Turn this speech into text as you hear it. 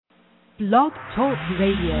Blog Talk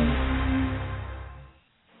Radio.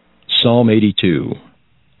 Psalm 82,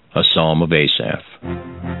 a psalm of Asaph.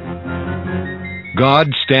 God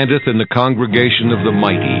standeth in the congregation of the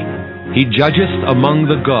mighty. He judgeth among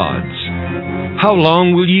the gods. How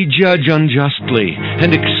long will ye judge unjustly,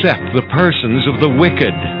 and accept the persons of the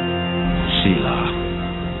wicked? Selah.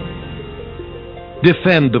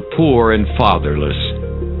 Defend the poor and fatherless.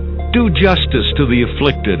 Do justice to the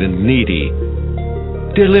afflicted and needy.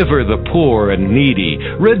 Deliver the poor and needy.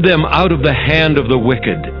 Rid them out of the hand of the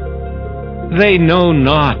wicked. They know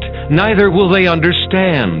not, neither will they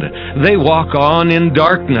understand. They walk on in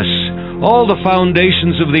darkness. All the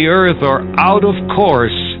foundations of the earth are out of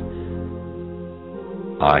course.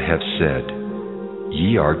 I have said,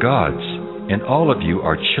 Ye are gods, and all of you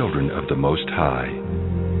are children of the Most High.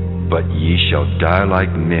 But ye shall die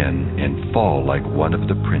like men, and fall like one of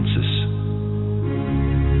the princes.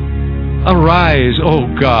 Arise, O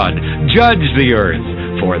God, judge the earth,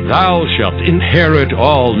 for thou shalt inherit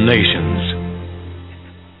all nations.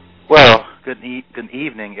 Well, good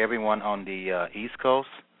evening, everyone on the East Coast,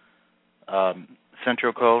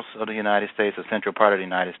 Central Coast of the United States, the central part of the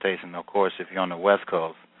United States, and of course, if you're on the West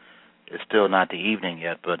Coast, it's still not the evening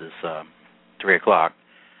yet, but it's 3 o'clock.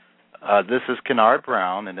 This is Kennard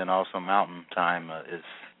Brown, and then also Mountain Time is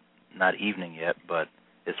not evening yet, but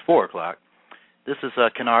it's 4 o'clock. This is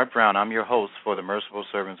Kennard Brown. I'm your host for the Merciful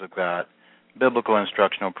Servants of God Biblical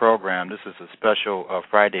Instructional Program. This is a special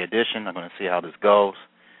Friday edition. I'm going to see how this goes.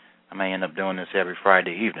 I may end up doing this every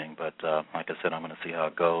Friday evening, but like I said, I'm going to see how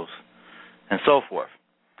it goes, and so forth.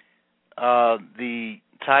 The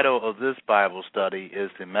title of this Bible study is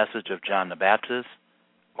The Message of John the Baptist,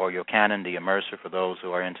 or Yochanan the Immerser for those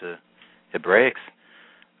who are into Hebraics.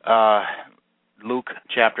 Luke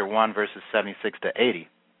chapter 1, verses 76 to 80.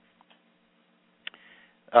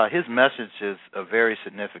 His message is a very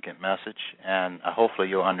significant message, and hopefully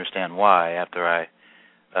you'll understand why after I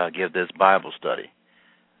give this Bible study.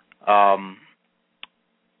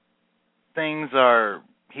 Things are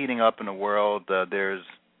heating up in the world. There's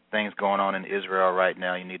things going on in Israel right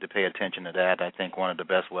now. You need to pay attention to that. I think one of the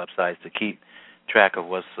best websites to keep track of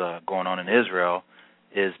what's going on in Israel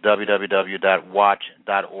is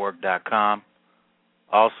www.watch.org.com,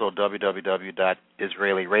 also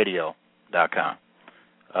www.israeliradio.com.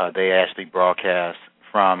 They actually broadcast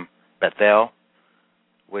from Bethel,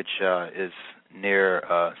 which is near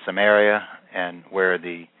Samaria and where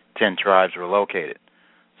the 10 tribes were located.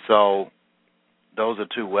 So those are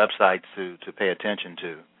two websites to pay attention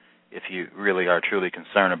to if you really are truly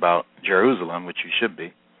concerned about Jerusalem, which you should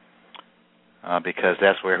be, because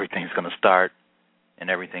that's where everything's going to start and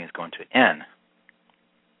everything's going to end.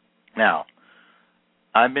 Now,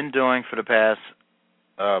 I've been doing for the past,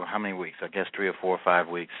 how many weeks? I guess 3 or 4 or 5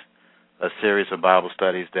 weeks, a series of Bible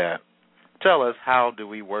studies that tell us how do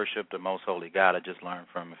we worship the Most Holy God. I just learned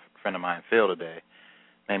from a friend of mine, Phil, today.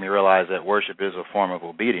 Made me realize that worship is a form of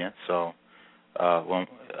obedience. So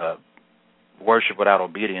worship without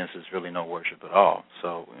obedience is really no worship at all.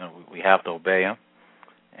 So we have to obey Him,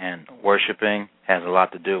 and worshiping has a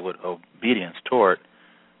lot to do with obedience toward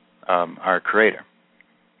our Creator.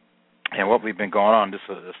 And what we've been going on, this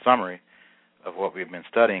is a summary of what we've been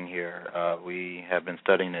studying here. We have been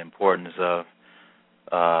studying the importance of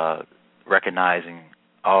recognizing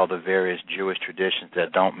all the various Jewish traditions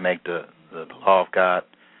that don't make the law of God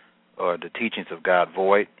or the teachings of God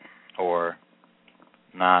void or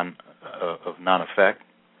of non-effect.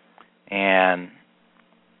 And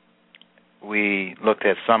we looked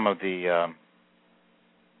at some of the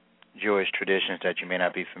Jewish traditions that you may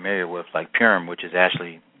not be familiar with, like Purim, which is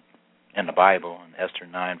actually in the Bible, in Esther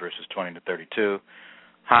 9, verses 20 to 32.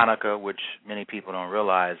 Hanukkah, which many people don't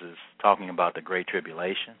realize, is talking about the Great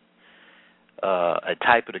Tribulation. A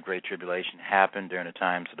type of the Great Tribulation happened during the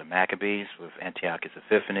times of the Maccabees with Antiochus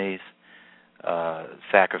Epiphanes,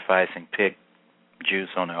 sacrificing pig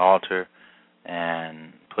juice on the altar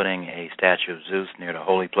and putting a statue of Zeus near the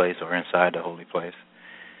holy place or inside the holy place.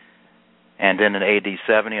 And then in AD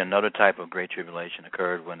 70, another type of Great Tribulation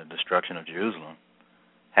occurred when the destruction of Jerusalem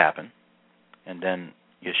happened. And then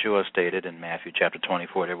Yeshua stated in Matthew chapter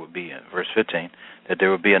 24, there would be, verse 15, that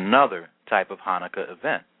there would be another type of Hanukkah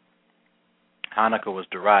event. Hanukkah was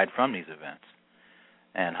derived from these events.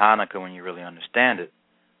 And Hanukkah, when you really understand it,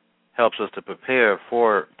 helps us to prepare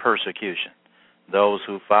for persecution. Those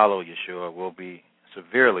who follow Yeshua will be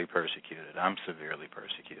severely persecuted. I'm severely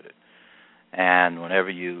persecuted. And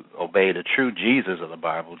whenever you obey the true Jesus of the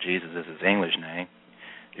Bible, Jesus is his English name,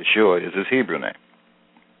 Yeshua is his Hebrew name,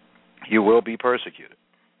 you will be persecuted.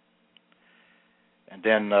 And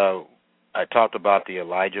then I talked about the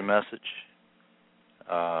Elijah message.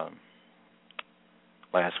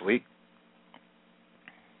 last week,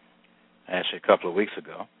 actually a couple of weeks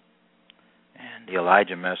ago. And the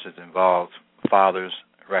Elijah message involves fathers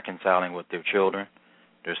reconciling with their children,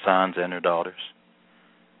 their sons and their daughters.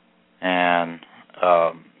 And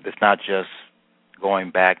it's not just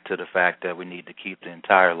going back to the fact that we need to keep the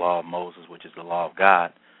entire law of Moses, which is the law of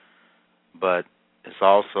God, but it's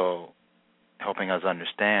also helping us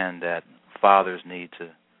understand that fathers need to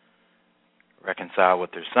reconcile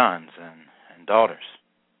with their sons and daughters,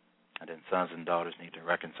 and then sons and daughters need to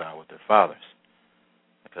reconcile with their fathers,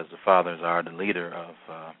 because the fathers are the leader of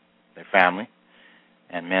their family,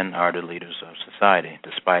 and men are the leaders of society,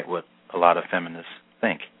 despite what a lot of feminists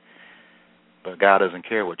think. But God doesn't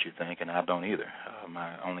care what you think, and I don't either.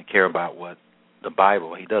 I only care about what the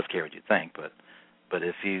Bible, He does care what you think, but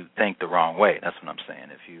if you think the wrong way, that's what I'm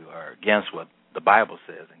saying. If you are against what the Bible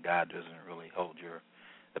says, then God doesn't really hold your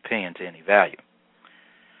opinion to any value.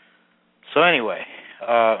 So anyway,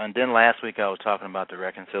 and then last week I was talking about the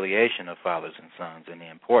reconciliation of fathers and sons and the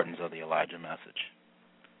importance of the Elijah message.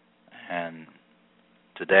 And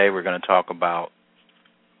today we're going to talk about,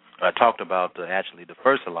 I talked about actually the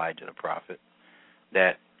first Elijah, the prophet,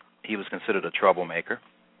 that he was considered a troublemaker.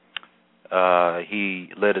 He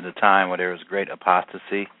lived at a time where there was great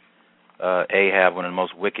apostasy. Ahab, one of the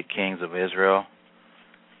most wicked kings of Israel,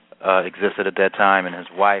 existed at that time, and his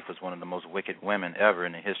wife was one of the most wicked women ever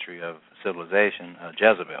in the history of civilization,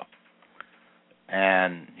 Jezebel.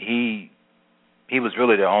 And he was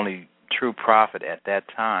really the only true prophet at that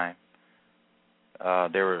time.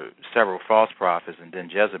 There were several false prophets, and then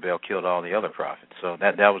Jezebel killed all the other prophets. So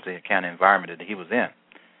that was the kind of environment that he was in.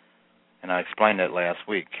 And I explained that last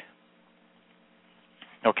week.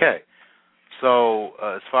 Okay. So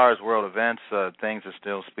as far as world events, things are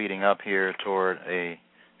still speeding up here toward a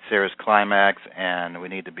serious climax, and we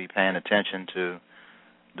need to be paying attention to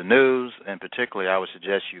the news. And particularly, I would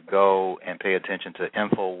suggest you go and pay attention to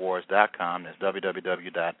Infowars.com. That's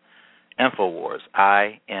www.infowars,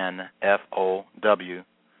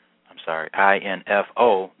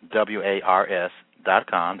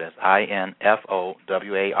 infowars.com. That's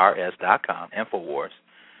infowars.com. Infowars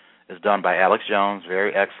is done by Alex Jones,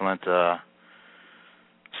 very excellent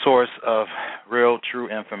source of real, true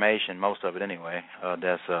information, most of it anyway.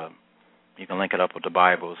 You can link it up with the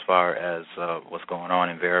Bible as far as what's going on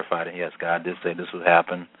and verify that, yes, God did say this would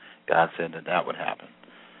happen. God said that would happen.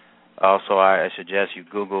 Also, I suggest you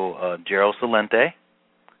Google Gerald Salente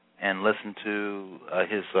and listen to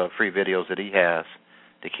his free videos that he has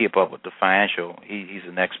to keep up with the financial. He's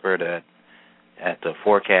an expert at the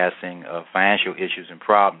forecasting of financial issues and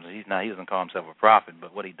problems. He doesn't call himself a prophet,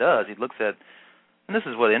 but what he does, he looks at, and this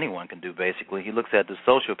is what anyone can do basically, he looks at the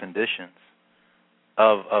social conditions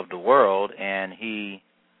of the world, and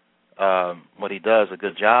what he does a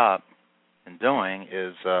good job in doing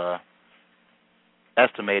is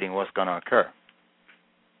estimating what's going to occur.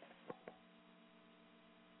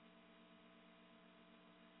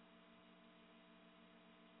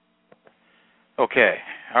 Okay,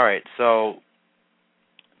 all right, so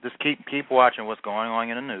just keep watching what's going on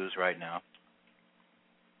in the news right now,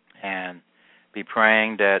 and be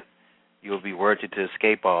praying that you'll be worthy to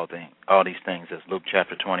escape all these things, as Luke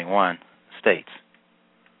chapter 21 states.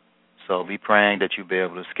 So be praying that you'll be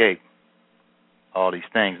able to escape all these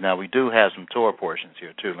things. Now, we do have some Torah portions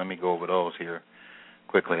here, too. Let me go over those here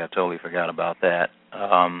quickly. I totally forgot about that.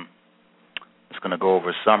 Just going to go over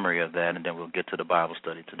a summary of that, and then we'll get to the Bible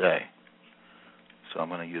study today. So I'm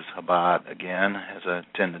going to use Chabad again, as I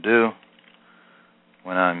tend to do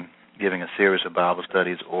when I'm giving a series of Bible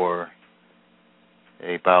studies or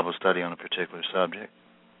a Bible study on a particular subject.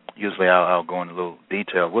 Usually I'll go into a little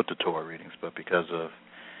detail with the Torah readings, but because of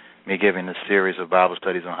me giving this series of Bible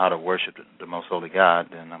studies on how to worship the Most Holy God,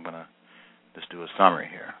 then I'm going to just do a summary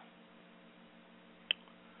here.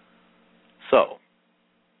 So,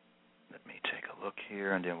 let me take a look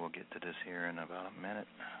here, and then we'll get to this here in about a minute.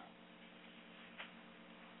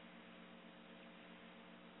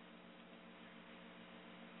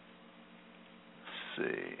 Let's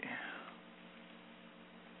see.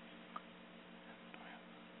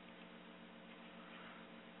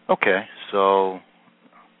 Okay, so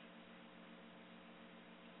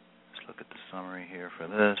let's look at the summary here for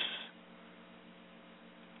this.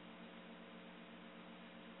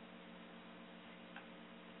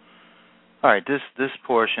 All right, this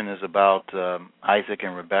portion is about Isaac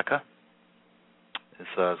and Rebekah.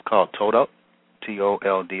 It's called Toldot,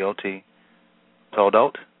 Toldot,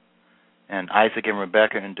 Toldot. And Isaac and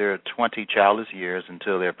Rebekah endured 20 childless years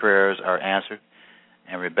until their prayers are answered,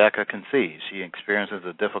 and Rebekah conceives. She experiences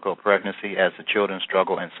a difficult pregnancy as the children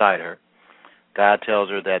struggle inside her. God tells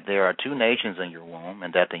her that there are two nations in your womb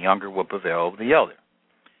and that the younger will prevail over the elder.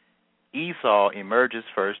 Esau emerges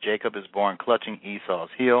first. Jacob is born clutching Esau's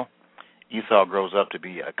heel. Esau grows up to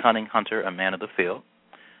be a cunning hunter, a man of the field.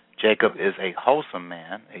 Jacob is a wholesome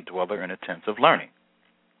man, a dweller in a tent of learning.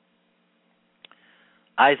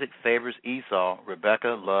 Isaac favors Esau.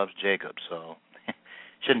 Rebekah loves Jacob. So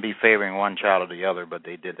shouldn't be favoring one child or the other, but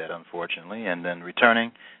they did that, unfortunately. And then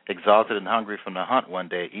returning, exhausted and hungry from the hunt one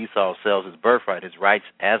day, Esau sells his birthright, his rights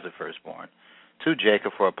as the firstborn, to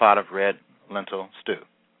Jacob for a pot of red lentil stew.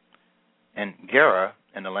 In Gerar,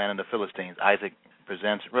 in the land of the Philistines, Isaac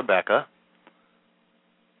presents Rebekah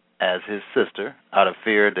as his sister out of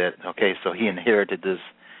fear that, so he inherited this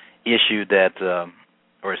issue that,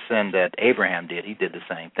 or sin that Abraham did. He did the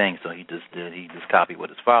same thing, so he just copied what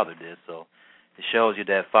his father did. So it shows you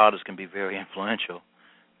that fathers can be very influential,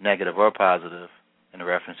 negative or positive, in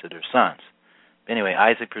reference to their sons. Anyway,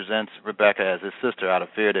 Isaac presents Rebekah as his sister out of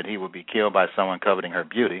fear that he would be killed by someone coveting her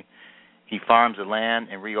beauty. He farms the land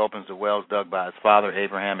and reopens the wells dug by his father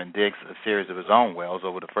Abraham and digs a series of his own wells.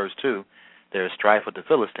 Over the first two, there is strife with the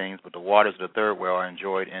Philistines, but the waters of the third well are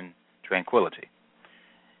enjoyed in tranquility.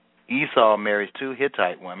 Esau marries two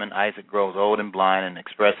Hittite women. Isaac grows old and blind and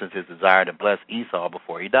expresses his desire to bless Esau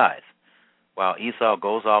before he dies. While Esau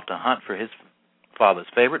goes off to hunt for his father's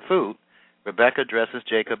favorite food, Rebekah dresses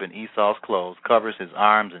Jacob in Esau's clothes, covers his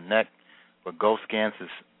arms and neck with goat skins to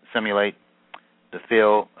simulate the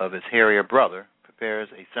feel of his hairier brother, prepares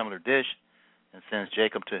a similar dish, and sends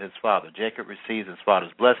Jacob to his father. Jacob receives his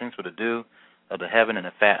father's blessings for the dew of the heaven and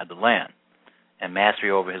the fat of the land, and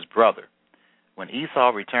mastery over his brother. When Esau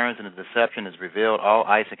returns and the deception is revealed, all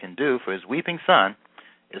Isaac can do for his weeping son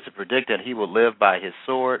is to predict that he will live by his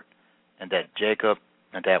sword, and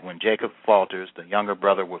that when Jacob falters, the younger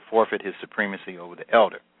brother will forfeit his supremacy over the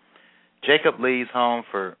elder. Jacob leaves home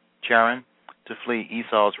for Charan to flee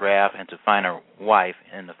Esau's wrath and to find a wife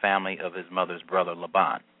in the family of his mother's brother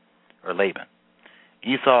Laban.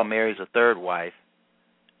 Esau marries a third wife,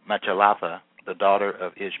 Machalatha, the daughter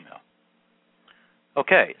of Ishmael.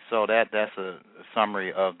 Okay, so that's a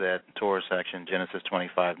summary of that Torah section, Genesis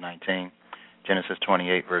 25:19, Genesis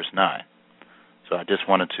 28, verse 9. So I just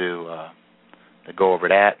wanted to go over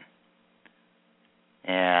that.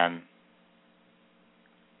 And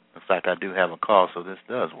looks like I do have a call, so this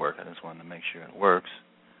does work. I just wanted to make sure it works.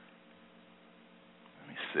 Let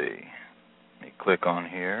me see. Let me click on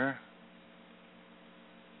here.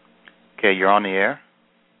 Okay, you're on the air.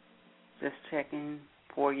 Just checking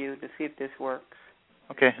for you to see if this works.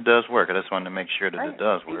 Okay, it does work. I just wanted to make sure that it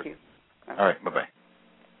does work. Thank you. All right, bye-bye.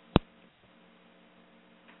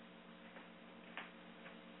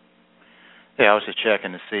 Yeah, I was just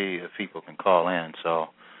checking to see if people can call in. So,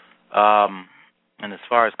 and as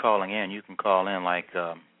far as calling in, you can call in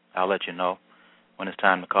I'll let you know when it's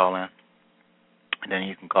time to call in, and then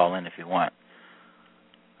you can call in if you want.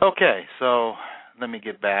 Okay, so let me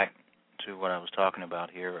get back to what I was talking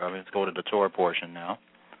about here. Let's go to the Torah portion now,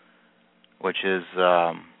 which is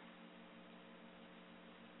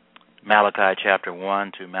Malachi chapter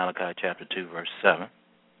 1 to Malachi chapter 2, verse 7.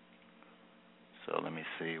 So let me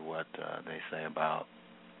see what they say about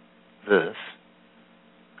this.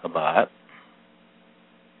 Chabad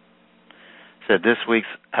said this week's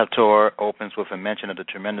Haftorah opens with a mention of the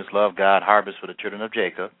tremendous love God harbors for the children of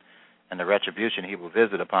Jacob and the retribution he will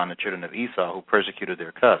visit upon the children of Esau who persecuted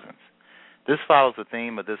their cousins. This follows the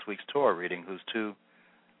theme of this week's Torah reading, whose two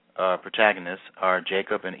protagonists are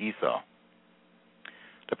Jacob and Esau.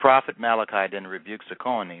 The prophet Malachi then rebukes the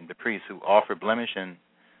Kohanim, the priests, who offer blemished and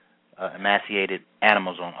emaciated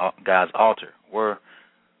animals on God's altar. Were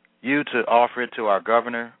you to offer it to our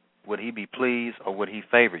governor, would he be pleased, or would he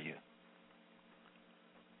favor you?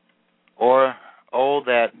 Or, oh,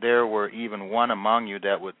 that there were even one among you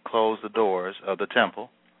that would close the doors of the temple,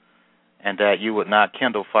 and that you would not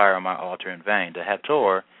kindle fire on my altar in vain. The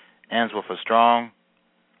Haftorah ends with a strong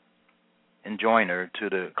enjoiner to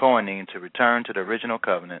the Kohanim to return to the original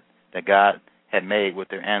covenant that God had made with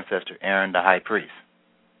their ancestor Aaron the high priest.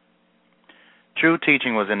 True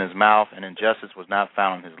teaching was in his mouth, and injustice was not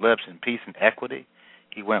found on his lips. In peace and equity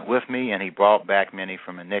he went with me, and he brought back many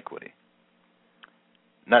from iniquity.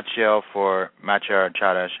 Nutshell for Machar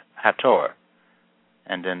Chadash Haftorah.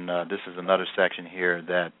 And then this is another section here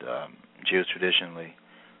that Jews traditionally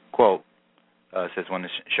quote. It says, when the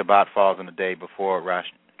Shabbat falls on the day before Rosh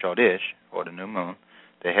Chodesh, or the new moon,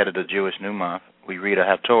 the head of the Jewish new month, we read a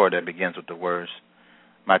Haftorah that begins with the words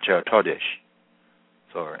Machar Chodesh.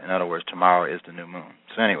 So, in other words, tomorrow is the new moon.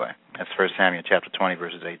 So anyway, that's 1 Samuel chapter 20,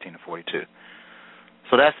 verses 18 to 42.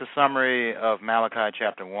 So that's the summary of Malachi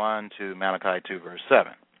chapter 1 to Malachi 2, verse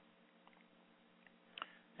 7.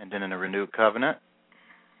 And then in the renewed covenant,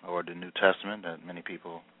 or the New Testament, that many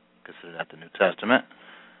people consider that the New Testament,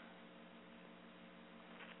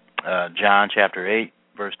 John chapter 8,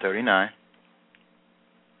 verse 39.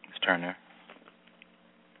 Let's turn there.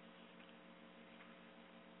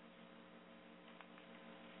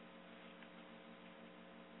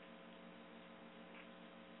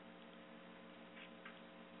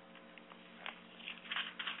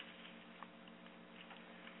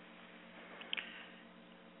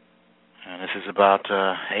 And this is about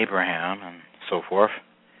Abraham and so forth.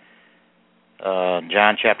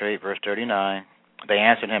 John chapter 8, verse 39. They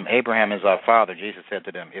answered him, Abraham is our father. Jesus said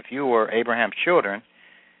to them, if you were Abraham's children,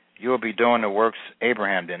 you will be doing the works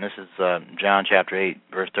Abraham did. And this is John chapter 8,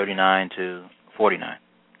 verse 39 to 49.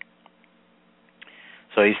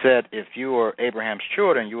 So he said, if you were Abraham's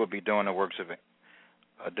children, you will be doing the works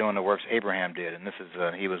Abraham did. And this is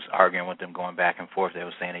he was arguing with them, going back and forth. They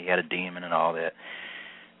were saying he had a demon and all that.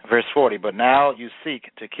 Verse 40, but now you seek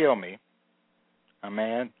to kill me, a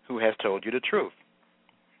man who has told you the truth,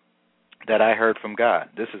 that I heard from God.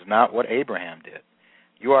 This is not what Abraham did.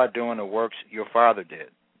 You are doing the works your father did.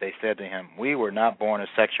 They said to him, we were not born of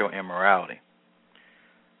sexual immorality.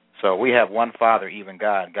 So we have one Father, even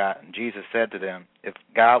God. Jesus said to them, if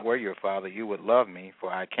God were your Father, you would love me,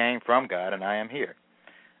 for I came from God and I am here.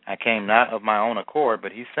 I came not of my own accord,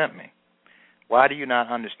 but he sent me. Why do you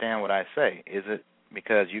not understand what I say? Is it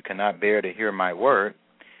because you cannot bear to hear my word?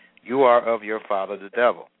 You are of your father the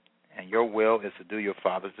devil, and your will is to do your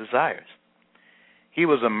father's desires. He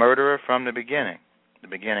was a murderer from the beginning. The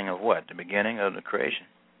beginning of what? The beginning of the creation.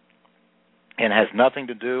 And has nothing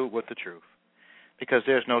to do with the truth, because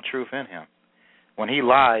there's no truth in him. When he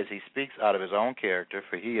lies, he speaks out of his own character,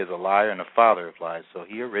 for he is a liar and a father of lies. So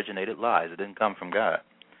he originated lies. It didn't come from God.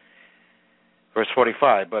 Verse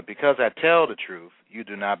 45, but because I tell the truth, you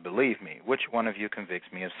do not believe me. Which one of you convicts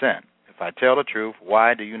me of sin? If I tell the truth,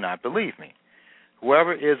 why do you not believe me?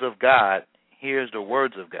 Whoever is of God hears the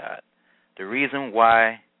words of God. The reason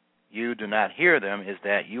why you do not hear them is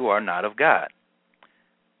that you are not of God.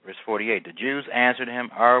 Verse 48, the Jews answered him,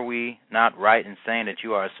 are we not right in saying that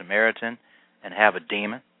you are a Samaritan and have a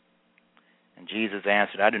demon? And Jesus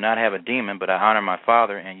answered, I do not have a demon, but I honor my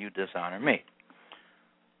Father, and you dishonor me.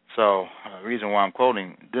 So the reason why I'm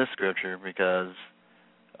quoting this scripture, because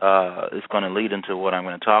it's going to lead into what I'm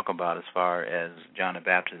going to talk about as far as John the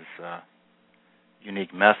Baptist's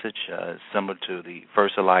unique message, similar to the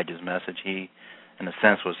first Elijah's message. He, in a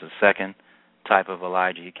sense, was the second type of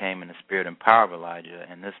Elijah. He came in the spirit and power of Elijah,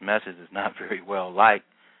 and this message is not very well liked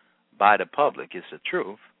by the public. It's the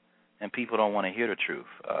truth, and people don't want to hear the truth.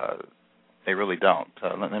 They really don't.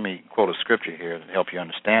 Let me quote a scripture here to help you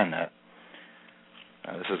understand that.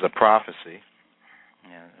 This is a prophecy.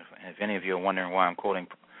 If any of you are wondering why I'm quoting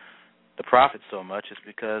the prophets so much, it's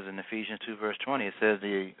because in Ephesians 2, verse 20, it says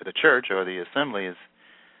the church or the assembly is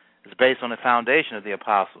based on the foundation of the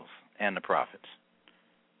apostles and the prophets.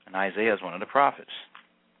 And Isaiah is one of the prophets.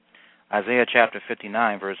 Isaiah chapter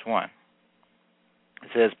 59, verse 1. It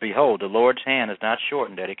says, behold, the Lord's hand is not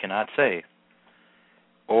shortened that it cannot save,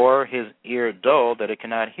 or his ear dull that it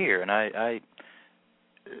cannot hear. And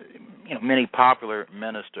many popular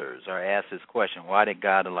ministers are asked this question: why did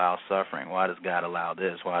God allow suffering? Why does God allow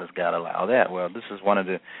this? Why does God allow that? Well, this is one of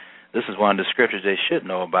the scriptures they should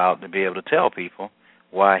know about to be able to tell people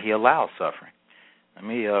why he allows suffering. Let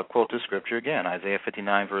me quote this scripture again, Isaiah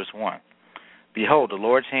 59, verse 1. Behold, the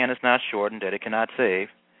Lord's hand is not shortened that it cannot save,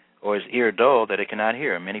 or his ear dull that it cannot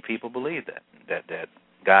hear. Many people believe that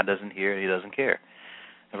God doesn't hear, he doesn't care.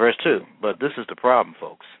 Verse 2, but this is the problem,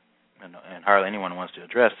 folks, and hardly anyone wants to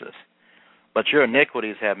address this. But your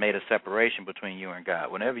iniquities have made a separation between you and God.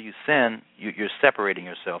 Whenever you sin, you're separating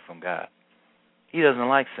yourself from God. He doesn't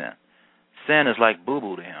like sin. Sin is like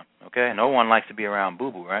boo-boo to him, okay? No one likes to be around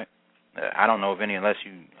boo-boo, right? I don't know of any, unless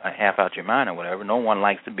you half out your mind or whatever, no one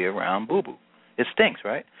likes to be around boo-boo. It stinks,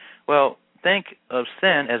 right? Well, think of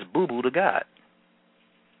sin as boo-boo to God.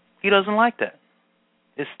 He doesn't like that.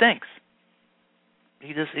 It stinks.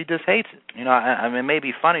 He just hates it. I mean, it may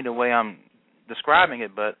be funny the way I'm describing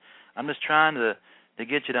it, but I'm just trying to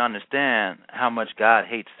get you to understand how much God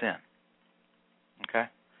hates sin. Okay?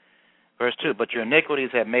 Verse 2, but your iniquities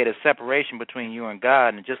have made a separation between you and God,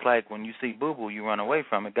 and just like when you see boo-boo, you run away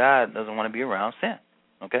from it. God doesn't want to be around sin.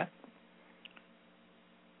 Okay?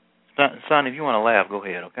 Son, if you want to laugh, go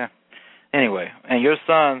ahead, okay? Anyway, and your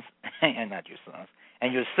sons, and not your sons,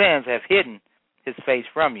 and your sins have hidden his face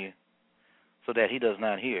from you so that he does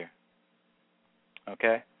not hear.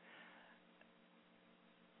 Okay?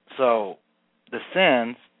 So the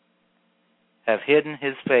sins have hidden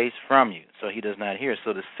his face from you, so he does not hear.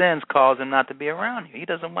 So the sins cause him not to be around you. He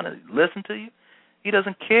doesn't want to listen to you. He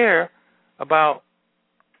doesn't care about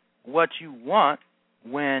what you want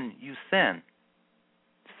when you sin.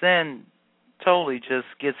 Sin totally just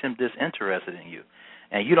gets him disinterested in you.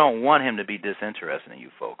 And you don't want him to be disinterested in you,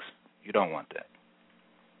 folks. You don't want that.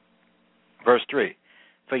 Verse 3,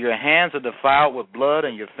 for your hands are defiled with blood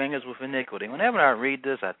and your fingers with iniquity. Whenever I read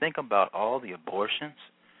this, I think about all the abortions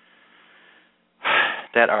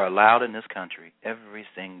that are allowed in this country every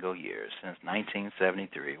single year since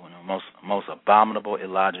 1973, one of the most abominable,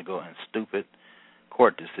 illogical, and stupid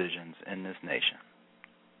court decisions in this nation.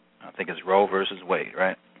 I think it's Roe versus Wade,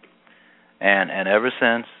 right? And ever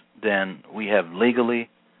since then, we have legally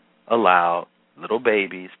allowed little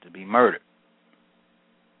babies to be murdered.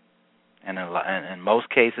 And in most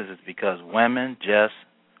cases, it's because women just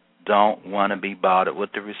don't want to be bothered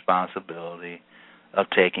with the responsibility of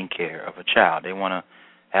taking care of a child. They want to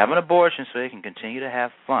have an abortion so they can continue to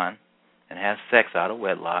have fun and have sex out of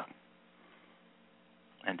wedlock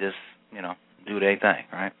and just, do their thing,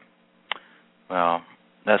 right? Well,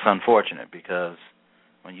 that's unfortunate because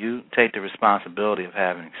when you take the responsibility of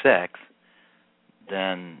having sex,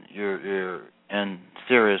 then you're in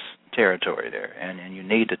serious territory there, and you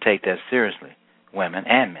need to take that seriously, women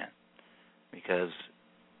and men, because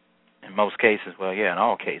in most cases, in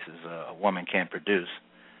all cases, a woman can't produce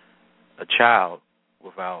a child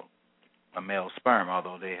without a male sperm,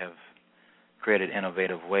 although they have created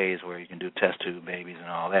innovative ways where you can do test tube babies and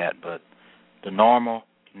all that, but the normal,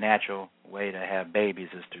 natural way to have babies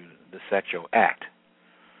is through the sexual act.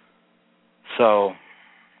 So,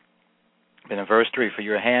 then in verse 3, for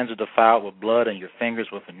your hands are defiled with blood and your fingers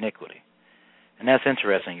with iniquity. And that's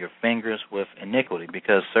interesting, your fingers with iniquity,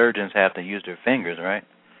 because surgeons have to use their fingers, right,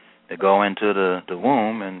 to go into the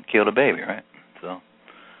womb and kill the baby, right? So,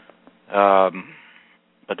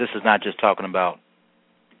 but this is not just talking about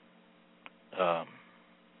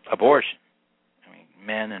abortion. I mean,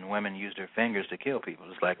 men and women use their fingers to kill people,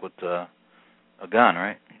 just like with a gun,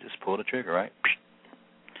 right? You just pull the trigger, right?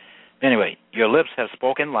 Anyway, your lips have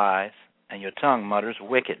spoken lies, and your tongue mutters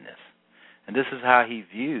wickedness. And this is how he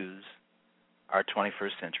views our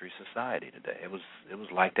 21st century society today. It was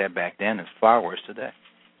like that back then. It's far worse today.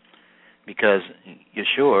 Because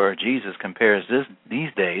Yeshua, or Jesus, compares these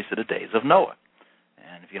days to the days of Noah.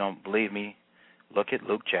 And if you don't believe me, look at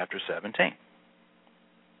Luke chapter 17.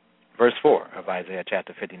 Verse 4 of Isaiah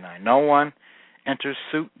chapter 59. No one enters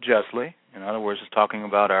suit justly. In other words, it's talking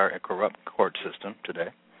about our corrupt court system today.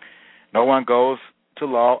 No one goes to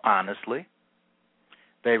law honestly.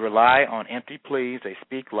 They rely on empty pleas. They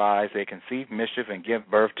speak lies. They conceive mischief and give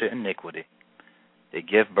birth to iniquity. They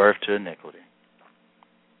give birth to iniquity.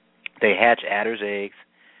 They hatch adder's eggs.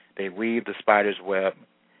 They weave the spider's web.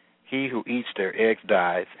 He who eats their eggs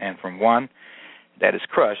dies, and from one that is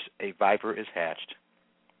crushed, a viper is hatched.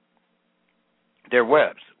 Their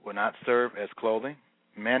webs will not serve as clothing.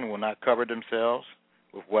 Men will not cover themselves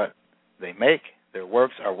with what they make. Their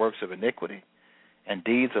works are works of iniquity, and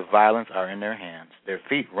deeds of violence are in their hands. Their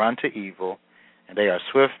feet run to evil, and they are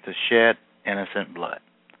swift to shed innocent blood.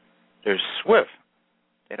 They're swift.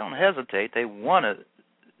 They don't hesitate. They want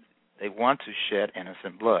to shed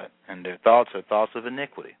innocent blood, and their thoughts are thoughts of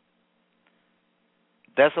iniquity.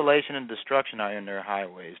 Desolation and destruction are in their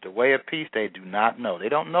highways. The way of peace they do not know. They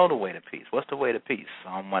don't know the way to peace. What's the way to peace?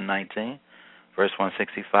 Psalm 119, verse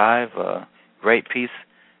 165, great peace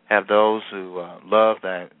have those who love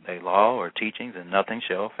thy law or teachings, and nothing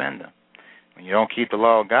shall offend them. When you don't keep the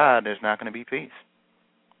law of God, there's not going to be peace.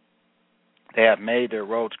 They have made their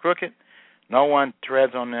roads crooked. No one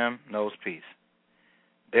treads on them knows peace.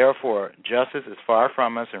 Therefore, justice is far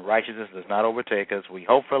from us, and righteousness does not overtake us. We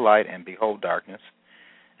hope for light and behold darkness,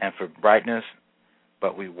 and for brightness,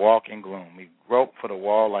 but we walk in gloom. We grope for the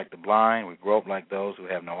wall like the blind. We grope like those who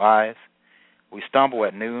have no eyes. We stumble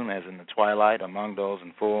at noon as in the twilight. Among those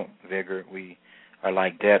in full vigor, we are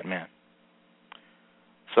like dead men.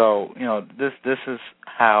 So, this is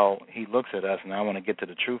how he looks at us, and I want to get to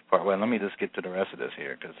the truth part. Well, let me just get to the rest of this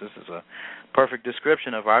here, because this is a perfect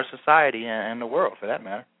description of our society and the world, for that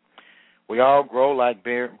matter. We all growl like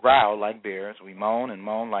bears. We moan and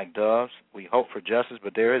moan like doves. We hope for justice,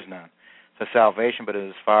 but there is none. For salvation, but it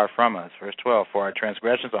is far from us. Verse 12, for our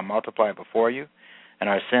transgressions are multiplied before you, and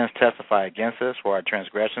our sins testify against us, for our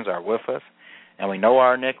transgressions are with us, and we know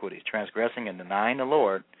our iniquities, transgressing and denying the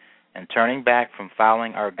Lord, and turning back from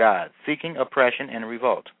following our God, seeking oppression and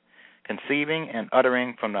revolt, conceiving and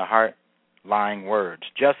uttering from the heart lying words.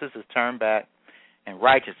 Justice is turned back, and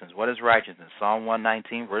righteousness. What is righteousness? Psalm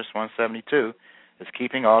 119, verse 172, is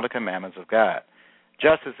keeping all the commandments of God.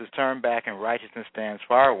 Justice is turned back and righteousness stands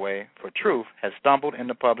far away, for truth has stumbled in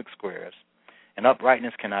the public squares, and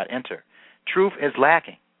uprightness cannot enter. Truth is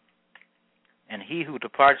lacking, and he who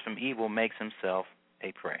departs from evil makes himself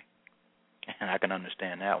a prey. And I can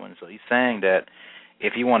understand that one. So he's saying that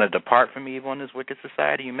if you want to depart from evil in this wicked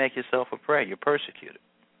society, you make yourself a prey. You're persecuted.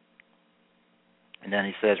 And then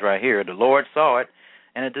he says right here, the Lord saw it,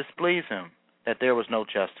 and it displeased him that there was no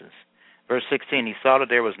justice. Verse 16, he saw that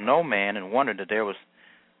there was no man and wondered that there was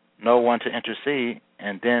no one to intercede,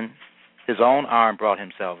 and then his own arm brought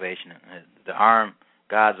him salvation. The arm,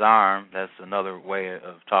 God's arm, that's another way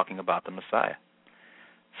of talking about the Messiah.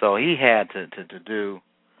 So he had to do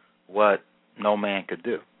what no man could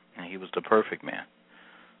do, and he was the perfect man.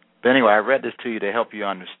 But anyway, I read this to you to help you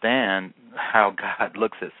understand how God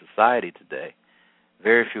looks at society today.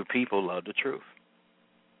 Very few people love the truth.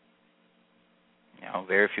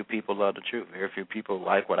 Very few people love the truth. Very few people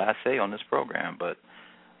like what I say on this program, but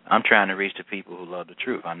I'm trying to reach the people who love the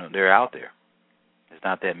truth. I know they're out there. There's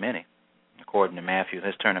not that many. According to Matthew,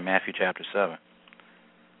 let's turn to Matthew chapter 7.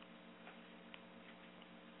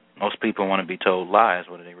 Most people want to be told lies,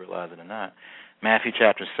 whether they realize it or not. Matthew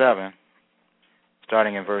chapter 7,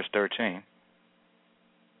 starting in verse 13.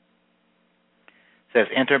 Says,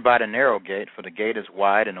 enter by the narrow gate, for the gate is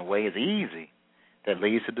wide and the way is easy that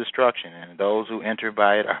leads to destruction, and those who enter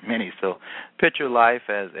by it are many. So picture life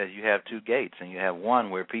as you have two gates, and you have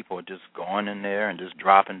one where people are just going in there and just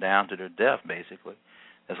dropping down to their death, basically.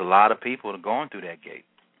 There's a lot of people going through that gate.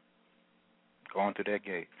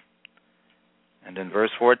 And then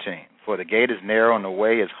verse 14, for the gate is narrow and the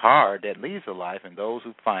way is hard that leads to life, and those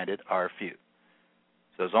who find it are few.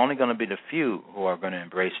 So it's only going to be the few who are going to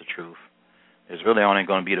embrace the truth. There's really only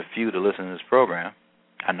going to be the few to listen to this program.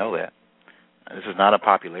 I know that. This is not a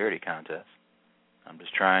popularity contest. I'm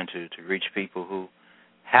just trying to reach people who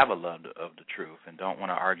have a love of the truth and don't want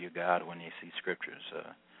to argue God when they see scriptures,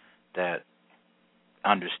 that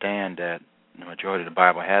understand that the majority of the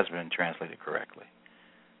Bible has been translated correctly,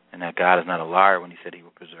 and that God is not a liar when he said he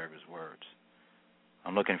will preserve his words.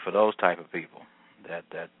 I'm looking for those type of people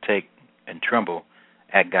that take and tremble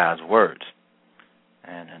at God's words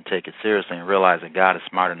and take it seriously and realize that God is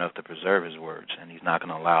smart enough to preserve his words, and he's not going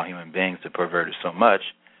to allow human beings to pervert it so much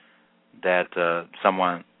that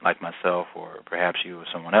someone like myself or perhaps you or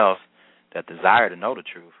someone else that desire to know the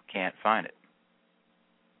truth can't find it.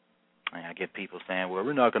 And I get people saying, well,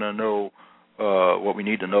 we're not going to know what we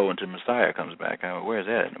need to know until Messiah comes back. Where is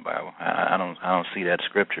that in the Bible? I don't see that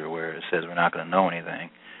scripture where it says we're not going to know anything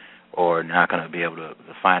or not going to be able to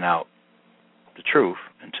find out the truth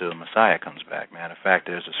until Messiah comes back. Matter of fact,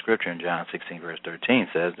 there's a scripture in John 16, verse 13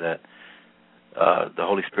 says that the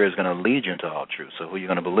Holy Spirit is going to lead you into all truth. So who are you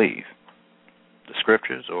going to believe? The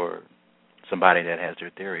scriptures or somebody that has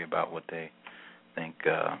their theory about what they think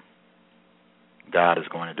God is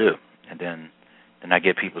going to do? And then I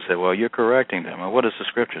get people say, well, you're correcting them. Well, what does the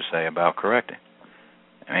scripture say about correcting?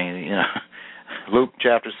 I mean, Luke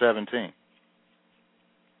chapter 17.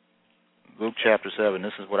 Luke chapter 7,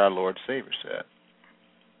 this is what our Lord Savior said.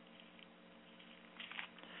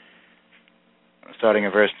 Starting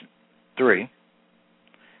in verse 3,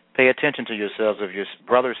 pay attention to yourselves. If your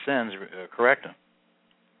brother sins, correct him.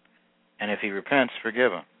 And if he repents,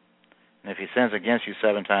 forgive him. And if he sins against you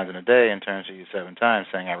 7 times in a day and turns to you 7 times,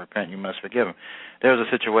 saying, I repent, you must forgive him. There was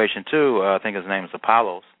a situation, too, I think his name is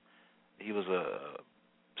Apollos. He was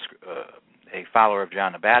a follower of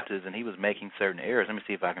John the Baptist, and he was making certain errors. Let me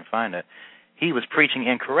see if I can find it. He was preaching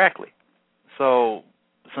incorrectly. So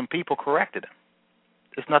some people corrected him.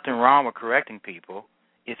 There's nothing wrong with correcting people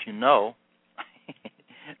if you know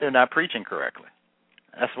they're not preaching correctly.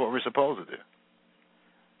 That's what we're supposed to do.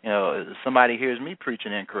 If somebody hears me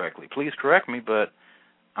preaching incorrectly, please correct me, but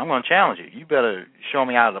I'm going to challenge you. You better show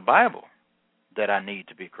me out of the Bible that I need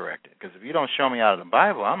to be corrected. Because if you don't show me out of the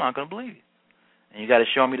Bible, I'm not going to believe you. And you got to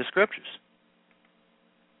show me the scriptures.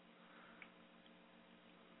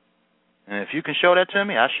 And if you can show that to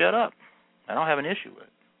me, I shut up. I don't have an issue with it.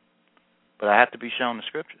 But I have to be shown the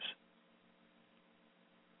scriptures.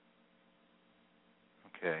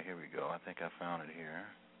 Okay, here we go. I think I found it here.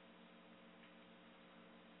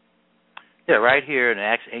 Yeah, right here in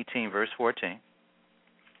Acts 18, verse 14.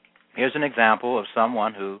 Here's an example of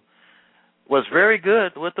someone who was very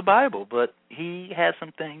good with the Bible, but he had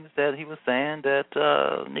some things that he was saying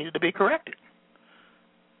that needed to be corrected.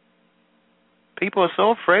 People are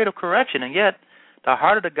so afraid of correction, and yet the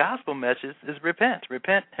heart of the gospel message is repent.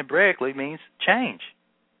 Repent Hebraically means change.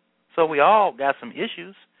 So we all got some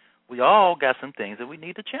issues. We all got some things that we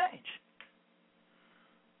need to change.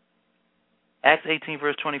 Acts 18,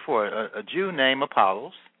 verse 24, a Jew named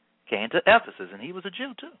Apollos came to Ephesus, and he was a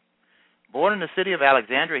Jew too. Born in the city of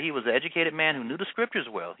Alexandria, he was an educated man who knew the Scriptures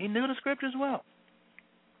well. He knew the Scriptures well.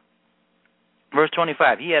 Verse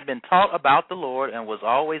 25, he had been taught about the Lord and was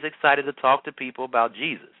always excited to talk to people about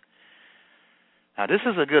Jesus. Now, this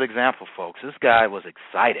is a good example, folks. This guy was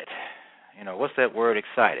excited. You know, what's that word,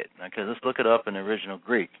 excited? Okay, let's look it up in the original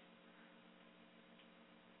Greek.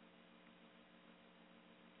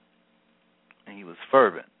 And he was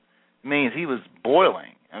fervent. It means he was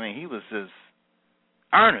boiling. I mean, he was just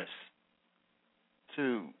earnest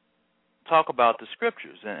to talk about the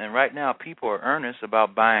Scriptures. And right now, people are earnest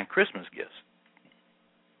about buying Christmas gifts.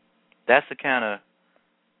 That's the kind of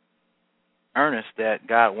earnest that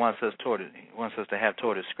God wants us to have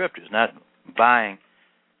toward His Scriptures, not buying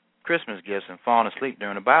Christmas gifts and falling asleep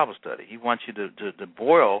during a Bible study. He wants you to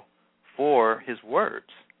boil for His words.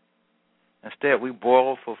 Instead, we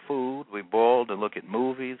boil for food. We boil to look at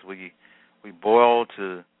movies. We boil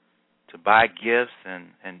to buy gifts and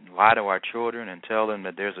lie to our children and tell them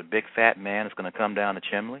that there's a big fat man that's going to come down the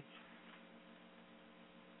chimney.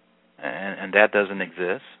 And that doesn't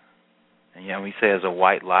exist. And we say it's a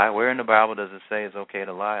white lie. Where in the Bible does it say it's okay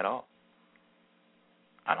to lie at all?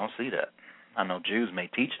 I don't see that. I know Jews may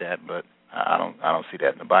teach that, but I don't see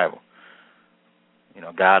that in the Bible.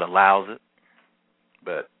 God allows it,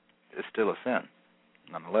 but it's still a sin,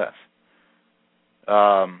 nonetheless.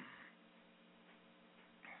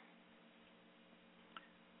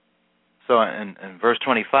 So in verse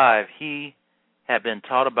 25, he had been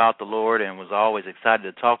taught about the Lord and was always excited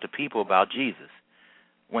to talk to people about Jesus.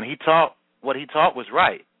 When he taught, what he taught was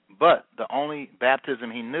right, but the only baptism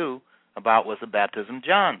he knew about was the baptism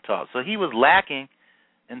John taught. So he was lacking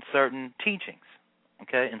in certain teachings,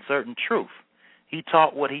 in certain truth. He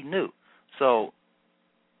taught what he knew. So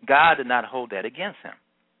God did not hold that against him.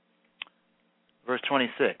 Verse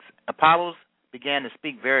 26, Apollos began to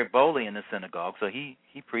speak very boldly in the synagogue, so he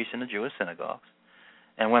preached in the Jewish synagogues.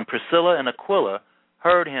 And when Priscilla and Aquila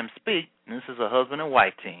heard him speak, and this is a husband and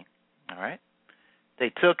wife team, all right, they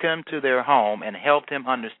took him to their home and helped him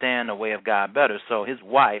understand the way of God better. So his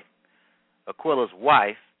wife, Aquila's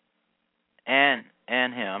wife, and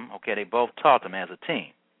him, they both taught them as a team.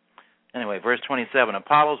 Anyway, verse 27,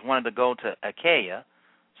 Apollos wanted to go to Achaia,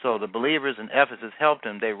 so the believers in Ephesus helped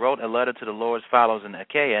him. They wrote a letter to the Lord's followers in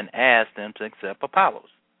Achaia and asked them to accept Apollos.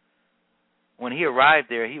 When he arrived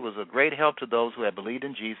there, he was a great help to those who had believed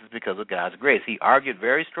in Jesus because of God's grace. He argued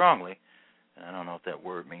very strongly. And I don't know if that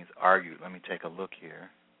word means argued. Let me take a look here.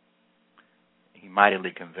 He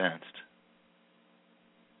mightily convinced.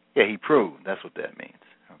 Yeah, he proved. That's what that means.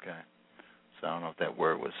 Okay. So I don't know if that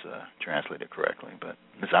word was translated correctly, but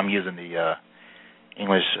I'm using the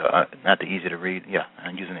English, not the easy to read. Yeah,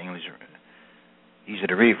 I'm using the English easy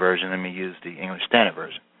to read version. Let me use the English Standard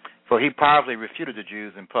Version. For he powerfully refuted the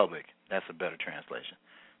Jews in public. That's a better translation.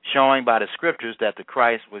 Showing by the Scriptures that the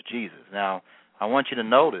Christ was Jesus. Now, I want you to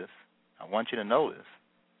notice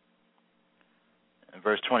in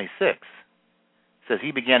verse 26, it says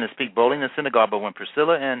he began to speak boldly in the synagogue, but when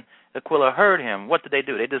Priscilla and Aquila heard him, what did they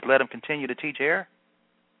do? They just let him continue to teach error?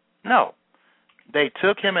 No. They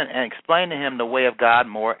took him and explained to him the way of God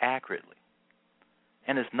more accurately.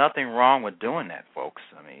 And there's nothing wrong with doing that, folks.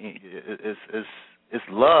 I mean, it's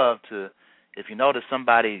love to, if you notice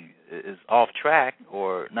somebody is off track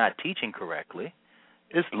or not teaching correctly,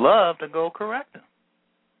 it's love to go correct them.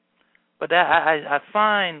 But that, I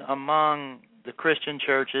find among the Christian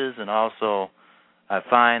churches, and also I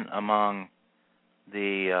find among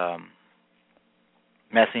the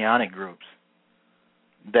Messianic groups,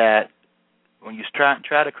 that when you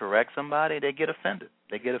try to correct somebody, they get offended.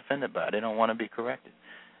 They get offended by it. They don't want to be corrected.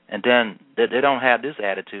 And then they don't have this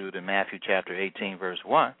attitude in Matthew chapter 18, verse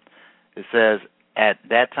 1. It says, at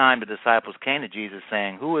that time the disciples came to Jesus,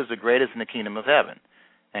 saying, who is the greatest in the kingdom of heaven?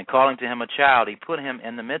 And calling to him a child, he put him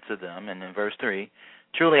in the midst of them. And in verse 3,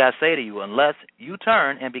 truly I say to you, unless you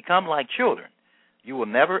turn and become like children, you will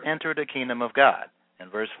never enter the kingdom of God. And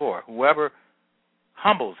verse 4, whoever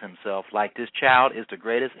humbles himself like this child is the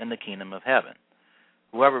greatest in the kingdom of heaven.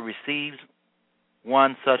 Whoever receives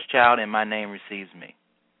one such child in my name receives me.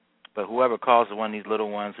 But whoever causes one of these little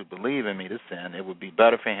ones who believe in me to sin, it would be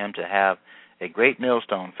better for him to have a great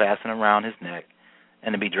millstone fastened around his neck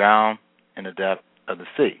and to be drowned in the depth of the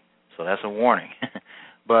sea. So that's a warning.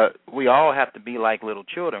 But we all have to be like little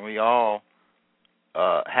children. We all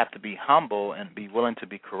have to be humble and be willing to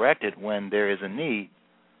be corrected when there is a need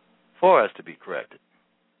for us to be corrected.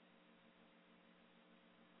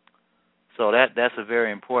 So that's a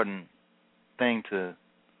very important thing to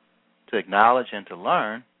acknowledge and to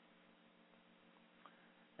learn.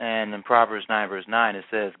 And in Proverbs 9, verse 9, it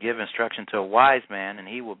says, give instruction to a wise man, and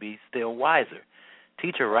he will be still wiser.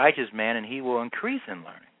 Teach a righteous man, and he will increase in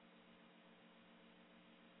learning.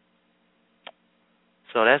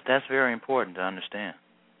 So that's very important to understand.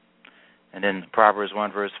 And then Proverbs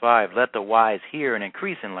 1, verse 5, let the wise hear and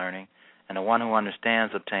increase in learning, and the one who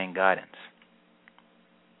understands obtain guidance.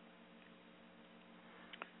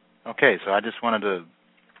 Okay, so I just wanted to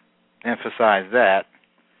emphasize that.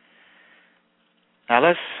 Now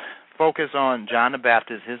let's focus on John the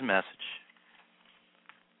Baptist, his message,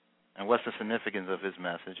 and what's the significance of his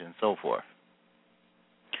message, and so forth.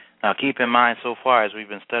 Now keep in mind, so far as we've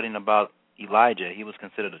been studying about Elijah, he was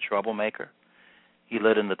considered a troublemaker. He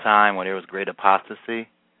lived in the time when there was great apostasy,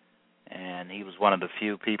 and he was one of the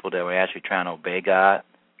few people that were actually trying to obey God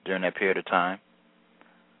during that period of time.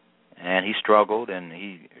 And he struggled, and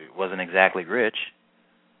he wasn't exactly rich.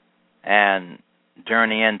 And during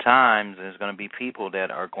the end times, there's going to be people that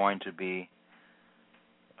are going to be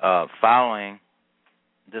following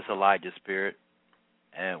this Elijah spirit,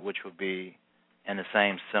 which would be in the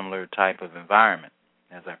same similar type of environment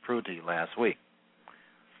as I proved to you last week.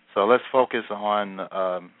 So let's focus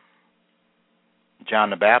on John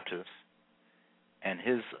the Baptist and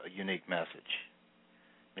his unique message,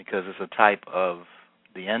 because it's a type of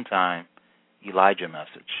the end time Elijah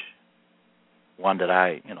message, one that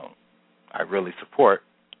I really support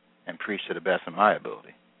and preach to the best of my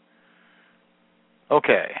ability.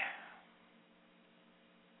 Okay.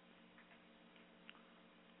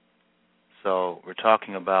 So we're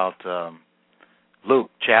talking about Luke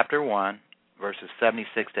chapter 1, verses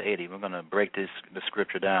 76 to 80. We're going to break the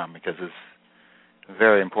scripture down because it's a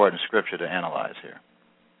very important scripture to analyze here.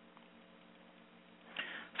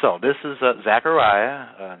 So this is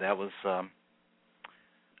Zechariah. That was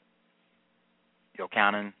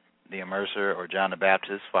Yochanan the Immerser, or John the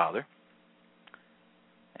Baptist's father.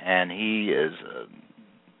 And he is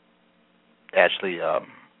actually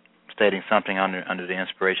stating something under the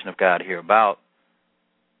inspiration of God here about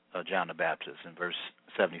John the Baptist in verse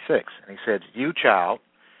 76. And he said, you, child,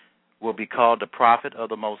 will be called the prophet of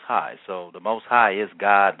the Most High. So the Most High is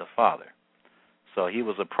God the Father. So he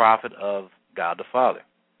was a prophet of God the Father.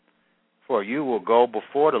 For you will go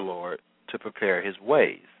before the Lord to prepare his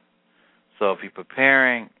ways. So if you're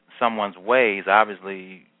preparing someone's ways,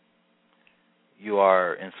 obviously you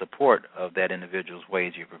are in support of that individual's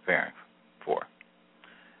ways you're preparing for.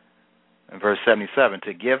 In verse 77,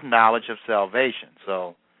 to give knowledge of salvation.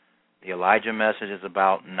 So the Elijah message is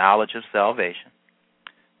about knowledge of salvation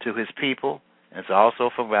to his people, and it's also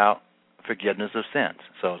about forgiveness of sins.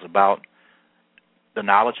 So it's about the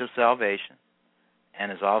knowledge of salvation,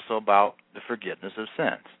 and it's also about the forgiveness of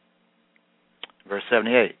sins. Verse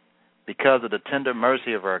 78, because of the tender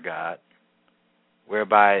mercy of our God,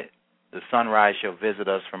 whereby the sunrise shall visit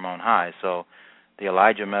us from on high. So the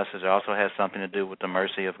Elijah message also has something to do with the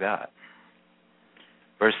mercy of God.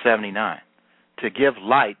 Verse 79, to give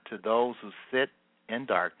light to those who sit in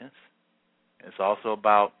darkness. It's also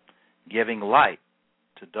about giving light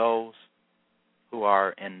to those who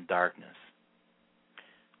are in darkness.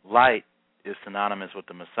 Light is synonymous with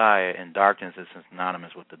the Messiah, and darkness is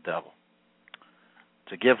synonymous with the devil.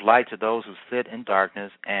 To give light to those who sit in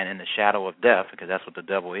darkness and in the shadow of death, because that's what the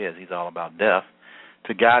devil is. He's all about death.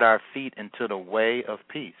 To guide our feet into the way of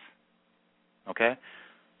peace. Okay?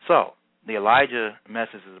 So, the Elijah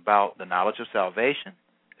message is about the knowledge of salvation.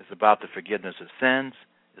 It's about the forgiveness of sins.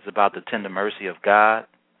 It's about the tender mercy of God.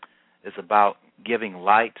 It's about giving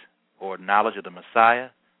light or knowledge of the Messiah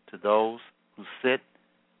to those who sit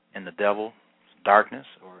in the devil's darkness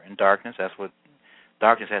or in darkness. That's what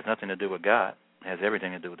darkness has nothing to do with God. It has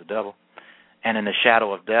everything to do with the devil. And in the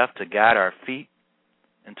shadow of death, to guide our feet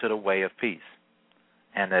into the way of peace.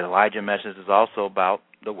 And the Elijah message is also about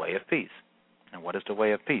the way of peace. And what is the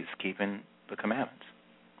way of peace? Keeping the commandments.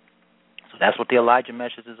 So that's what the Elijah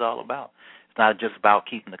message is all about. It's not just about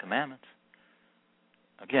keeping the commandments.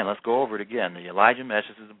 Again, let's go over it again. The Elijah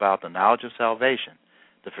message is about the knowledge of salvation,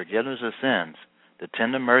 the forgiveness of sins, the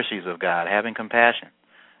tender mercies of God, having compassion.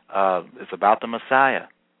 It's about the Messiah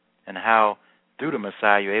and how through the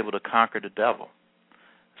Messiah you're able to conquer the devil.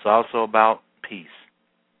 It's also about peace.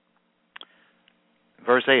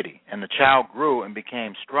 Verse 80, and the child grew and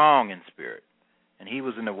became strong in spirit, and he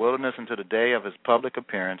was in the wilderness until the day of his public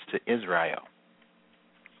appearance to Israel.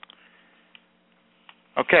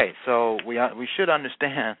 Okay, so we should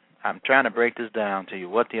understand, I'm trying to break this down to you,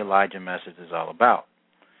 what the Elijah message is all about.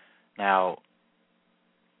 Now,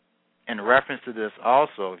 in reference to this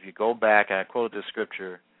also, if you go back, I quoted this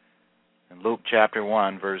scripture in Luke chapter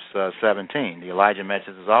 1, verse 17. The Elijah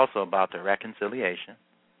message is also about the reconciliation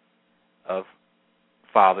of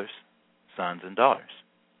fathers, sons, and daughters.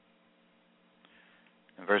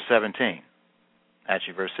 In verse 17,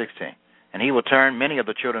 actually verse 16, and he will turn many of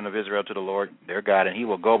the children of Israel to the Lord their God, and he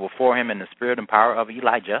will go before him in the spirit and power of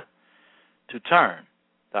Elijah to turn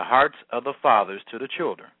the hearts of the fathers to the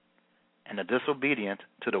children, and the disobedient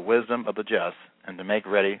to the wisdom of the just, and to make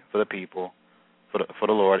ready for the people, for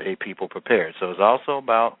the Lord, a people prepared. So it's also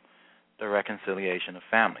about the reconciliation of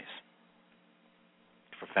families,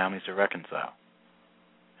 for families to reconcile.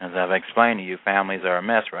 As I've explained to you, families are a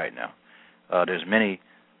mess right now. There's many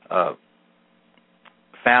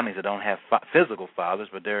families that don't have physical fathers,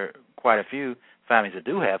 but there are quite a few families that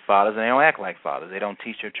do have fathers, and they don't act like fathers. They don't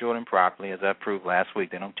teach their children properly, as I proved last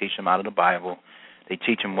week. They don't teach them out of the Bible. They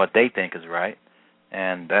teach them what they think is right,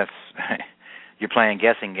 and that's you're playing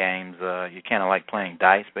guessing games. You're kind of like playing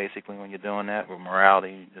dice, basically, when you're doing that with morality.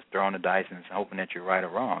 You're just throwing the dice and hoping that you're right or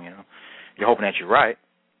wrong. You're hoping that you're right.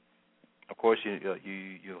 Of course, you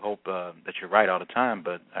hope that you're right all the time,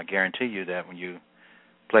 but I guarantee you that when you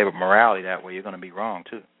play with morality that way, you're going to be wrong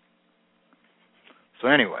too. So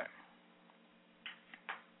anyway,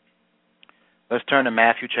 let's turn to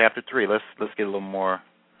Matthew chapter 3. Let's get a little more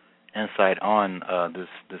insight on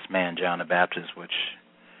this man John the Baptist, which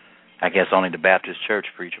I guess only the Baptist Church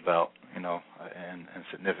preach about, and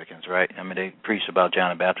significance, right? I mean, they preached about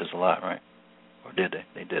John the Baptist a lot, right? Or did they?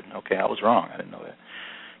 They didn't. Okay, I was wrong. I didn't know that.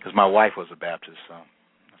 Because my wife was a Baptist, so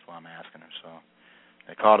that's why I'm asking her. So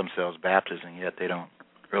they call themselves Baptists, and yet they don't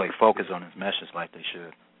really focus on his message like they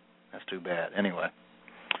should. That's too bad. Anyway.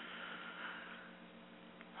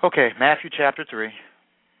 Okay, Matthew chapter 3.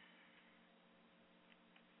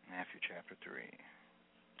 Matthew chapter 3.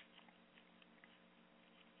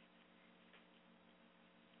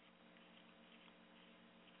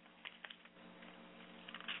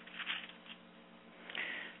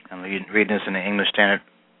 I'm reading this in the English Standard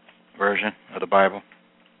Version of the Bible.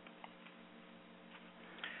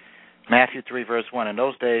 Matthew 3, verse 1. In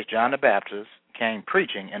those days, John the Baptist came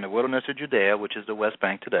preaching in the wilderness of Judea, which is the West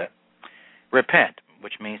Bank today. Repent,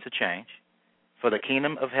 which means to change, for the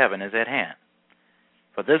kingdom of heaven is at hand.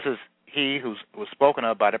 For this is he who was spoken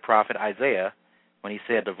of by the prophet Isaiah when he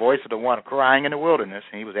said, the voice of the one crying in the wilderness,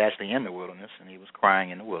 and he was actually in the wilderness, and he was crying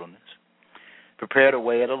in the wilderness. Prepare the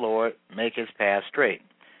way of the Lord, make his path straight.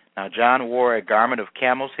 Now John wore a garment of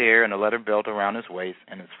camel's hair and a leather belt around his waist,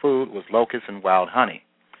 and his food was locusts and wild honey.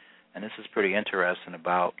 And this is pretty interesting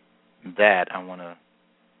about that. I want to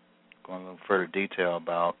go into a little further detail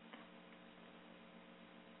about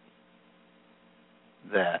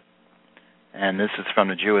that. And this is from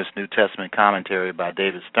the Jewish New Testament commentary by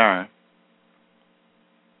David Stern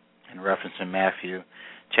in reference to Matthew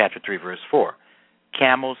chapter 3, verse 4.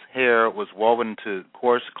 Camel's hair was woven into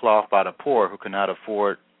coarse cloth by the poor who could not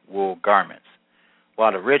afford wool garments.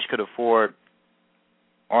 While the rich could afford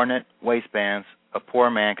ornate waistbands, a poor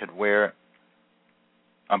man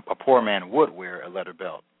would wear a leather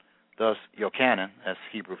belt. Thus, Yochanan, that's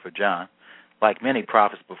Hebrew for John, like many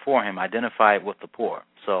prophets before him, identified with the poor.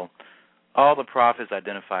 So, all the prophets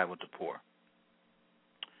identified with the poor.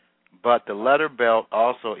 But the leather belt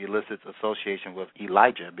also elicits association with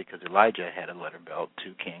Elijah, because Elijah had a leather belt,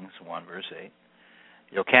 2 Kings 1, verse 8.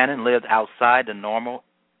 Yochanan lived outside the normal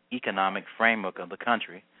economic framework of the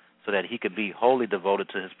country so that he could be wholly devoted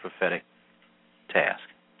to his prophetic task,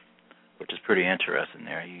 which is pretty interesting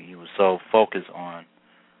there. He was so focused on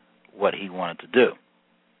what he wanted to do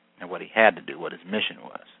and what he had to do, what his mission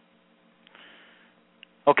was.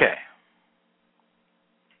 Okay.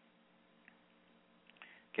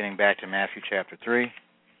 Getting back to Matthew chapter 3.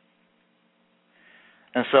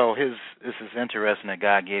 And so this is interesting that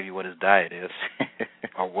God gave you what his diet is,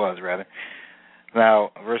 or was, rather.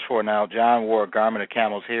 Now, verse 4, now John wore a garment of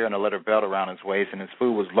camel's hair and a leather belt around his waist, and his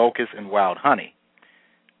food was locusts and wild honey.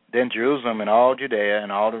 Then Jerusalem and all Judea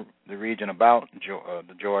and all the region about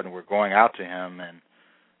the Jordan were going out to him. And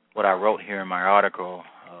what I wrote here in my article,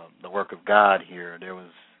 the work of God here, there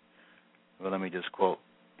was, well, let me just quote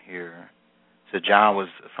here. It says John was,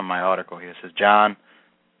 from my article here, it says John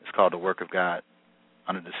is called the work of God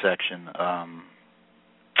under the section,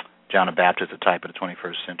 John the Baptist, a type of the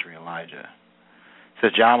 21st century Elijah. It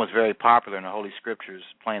says John was very popular in the Holy Scriptures,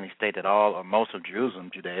 plainly state that all or most of Jerusalem,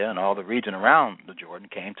 Judea, and all the region around the Jordan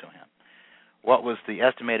came to him. What was the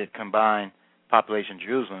estimated combined population of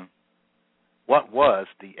Jerusalem? What was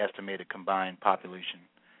the estimated combined population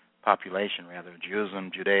Jerusalem,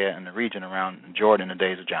 Judea, and the region around Jordan in the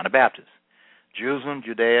days of John the Baptist? Jerusalem,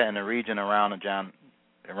 Judea, and the region around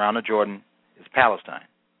the Jordan is Palestine.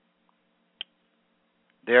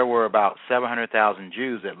 There were about 700,000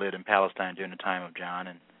 Jews that lived in Palestine during the time of John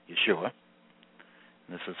and Yeshua.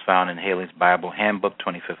 This is found in Haley's Bible Handbook,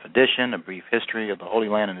 25th edition, A Brief History of the Holy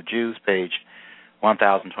Land and the Jews, page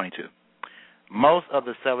 1022. Most of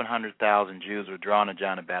the 700,000 Jews were drawn to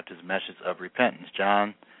John the Baptist's message of repentance.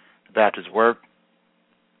 John the Baptist's work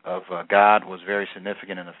of God was very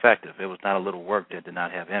significant and effective. It was not a little work that did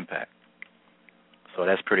not have impact. So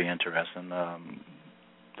that's pretty interesting.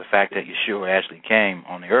 The fact that Yeshua actually came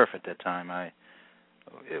on the earth at that time,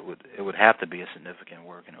 it would have to be a significant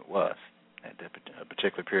work, and it was at that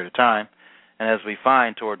particular period of time. And as we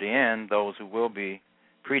find toward the end, those who will be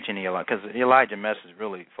preaching the Elijah, because the Elijah message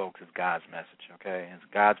really, folks, is God's message, okay? And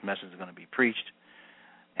God's message is going to be preached,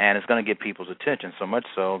 and it's going to get people's attention, so much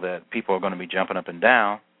so that people are going to be jumping up and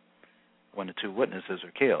down when the two witnesses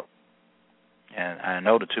are killed. And I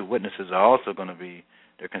know the two witnesses are also going to be,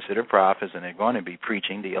 they're considered prophets, and they're going to be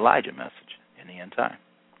preaching the Elijah message in the end time.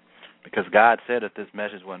 Because God said if this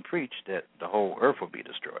message wasn't preached, that the whole earth would be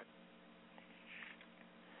destroyed.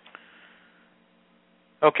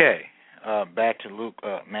 Okay, back to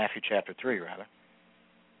Matthew chapter 3, rather.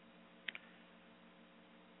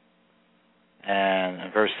 And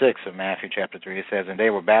in verse 6 of Matthew chapter 3, it says, "And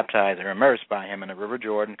they were baptized and immersed by him in the river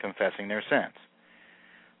Jordan, confessing their sins.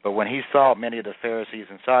 But when he saw many of the Pharisees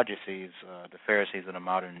and Sadducees," the Pharisees are the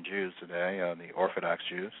modern Jews today, the Orthodox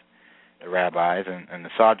Jews, the rabbis, and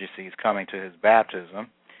the Sadducees coming to his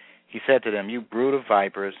baptism, he said to them, "You brood of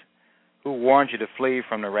vipers, who warned you to flee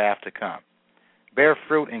from the wrath to come? Bear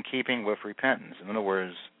fruit in keeping with repentance." In other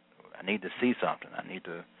words, I need to see something. I need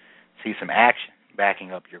to see some action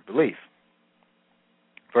backing up your belief.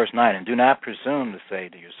 Verse 9, "And do not presume to say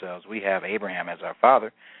to yourselves, we have Abraham as our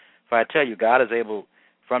father. For I tell you, God is able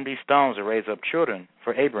from these stones to raise up children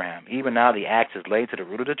for Abraham. Even now the axe is laid to the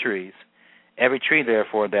root of the trees. Every tree,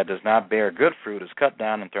 therefore, that does not bear good fruit is cut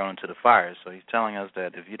down and thrown into the fire." So he's telling us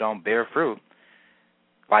that if you don't bear fruit,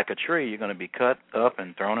 like a tree, you're going to be cut up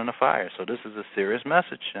and thrown in the fire. So this is a serious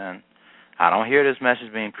message, and I don't hear this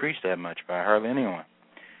message being preached that much by hardly anyone.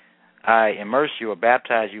 "I immerse you or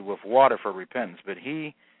baptize you with water for repentance, but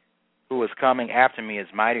he who is coming after me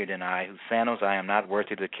is mightier than I, whose sandals I am not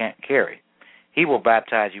worthy to carry. He will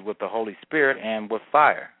baptize you with the Holy Spirit and with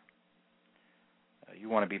fire." You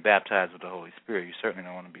want to be baptized with the Holy Spirit. You certainly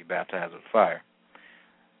don't want to be baptized with fire.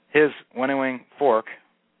 "His winnowing fork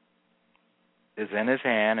is in his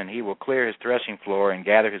hand, and he will clear his threshing floor and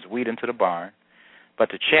gather his wheat into the barn. But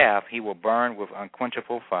the chaff he will burn with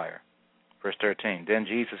unquenchable fire." Verse 13, "Then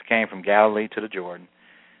Jesus came from Galilee to the Jordan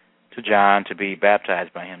to John to be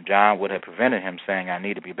baptized by him. John would have prevented him, saying, 'I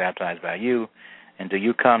need to be baptized by you, and do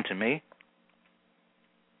you come to me?'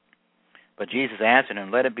 But Jesus answered him,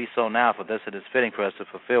 'Let it be so now, for thus it is fitting for us to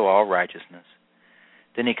fulfill all righteousness.'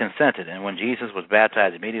 Then he consented, and when Jesus was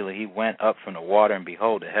baptized, immediately he went up from the water, and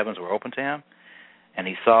behold, the heavens were opened to him, and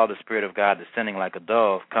he saw the Spirit of God descending like a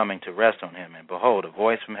dove, coming to rest on him. And behold, a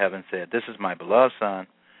voice from heaven said, 'This is my beloved Son,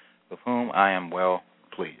 with whom I am well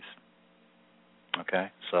pleased.'" Okay,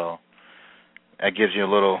 so that gives you a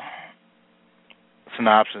little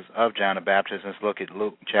synopsis of John the Baptist. Let's look at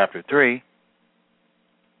Luke chapter 3.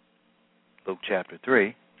 Luke chapter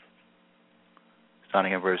 3,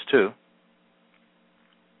 starting at verse 2.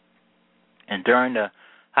 "And during the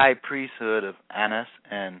high priesthood of Annas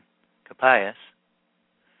and Caiaphas,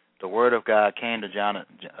 the word of God came to John,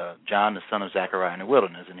 the son of Zechariah, in the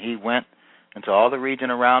wilderness. And he went into all the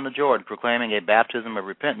region around the Jordan, proclaiming a baptism of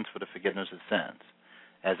repentance for the forgiveness of sins.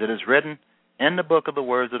 As it is written in the book of the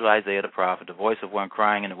words of Isaiah the prophet, the voice of one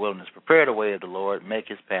crying in the wilderness, 'Prepare the way of the Lord, make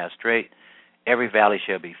his path straight. Every valley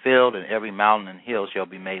shall be filled, and every mountain and hill shall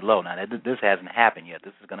be made low.'" Now, this hasn't happened yet.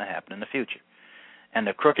 This is going to happen in the future. "And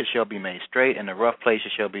the crooked shall be made straight, and the rough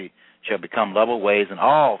places shall become level ways, and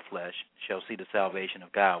all flesh shall see the salvation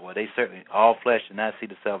of God." Well, all flesh did not see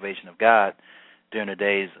the salvation of God during the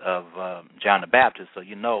days of John the Baptist, so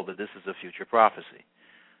you know that this is a future prophecy.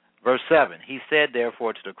 Verse 7, "He said,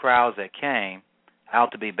 therefore, to the crowds that came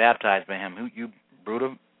out to be baptized by him, 'You brood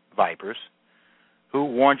of vipers, who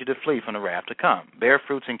warned you to flee from the wrath to come? Bear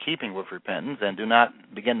fruits in keeping with repentance, and do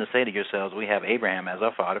not begin to say to yourselves, we have Abraham as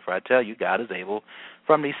our father, for I tell you, God is able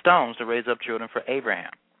from these stones to raise up children for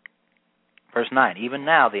Abraham.' Verse 9, "Even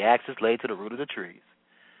now the axe is laid to the root of the trees.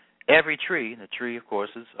 Every tree," the tree, of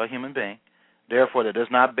course, is a human being, "therefore that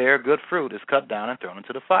does not bear good fruit is cut down and thrown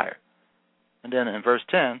into the fire." And then in verse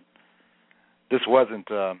 10, this wasn't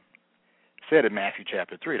said in Matthew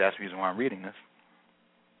chapter 3. That's the reason why I'm reading this.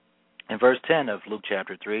 In verse 10 of Luke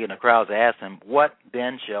chapter 3, "And the crowds asked him, 'What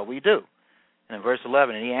then shall we do?' And in verse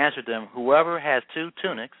 11, "And he answered them, 'Whoever has 2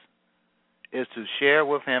 tunics is to share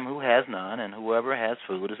with him who has none, and whoever has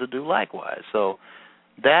food is to do likewise.'" So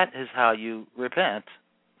that is how you repent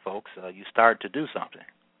folks, you start to do something.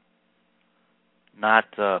 Not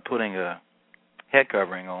putting a head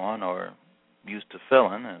covering on or used to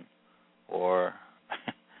filling or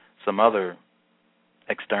some other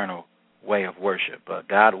external way of worship.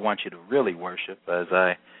 God wants you to really worship, as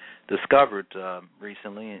I discovered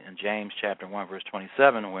recently in James chapter 1, verse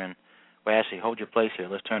 27, when, well, actually, hold your place here.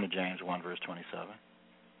 Let's turn to James 1, verse 27.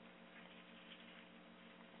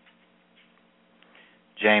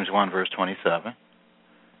 James 1, verse 27.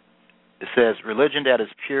 It says, religion that is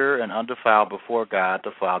pure and undefiled before God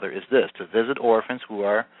the Father is this, to visit orphans who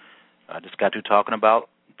are, I just got through talking about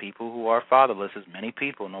people who are fatherless, as many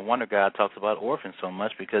people. No wonder God talks about orphans so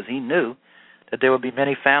much, because he knew that there would be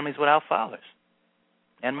many families without fathers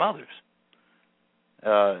and mothers.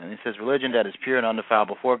 And it says, religion that is pure and undefiled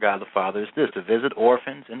before God the Father is this, to visit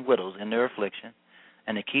orphans and widows in their affliction,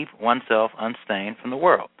 and to keep oneself unstained from the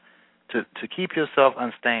world. To keep yourself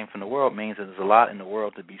unstained from the world means that there's a lot in the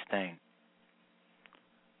world to be stained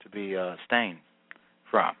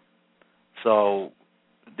from. So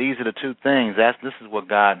these are the two things. This is what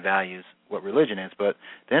God values, what religion is. But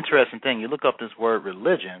the interesting thing, you look up this word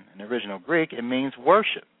religion in the original Greek, it means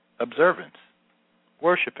worship, observance,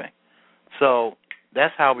 worshiping. So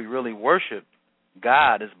that's how we really worship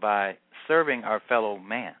God, is by serving our fellow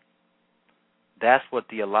man. That's what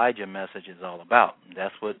the Elijah message is all about.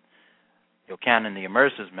 That's what Yochanan the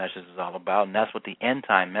Immerser's message is all about, and that's what the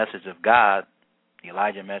end-time message of God, the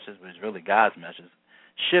Elijah message, which is really God's message,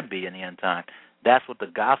 should be in the end time. That's what the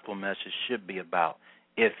gospel message should be about.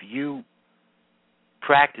 If you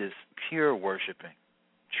practice pure worshiping,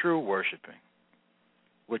 true worshiping,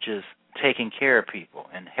 which is taking care of people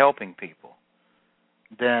and helping people,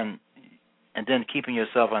 then keeping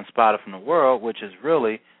yourself unspotted from the world, which is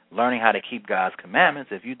really learning how to keep God's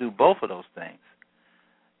commandments, if you do both of those things,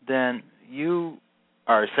 then you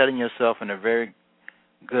are setting yourself in a very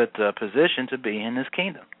good position to be in this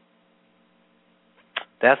kingdom.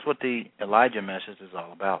 That's what the Elijah message is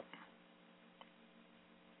all about.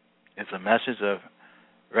 It's a message of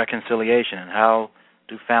reconciliation. And how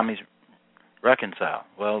do families reconcile?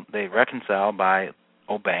 Well, they reconcile by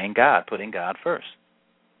obeying God, putting God first,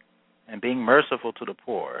 and being merciful to the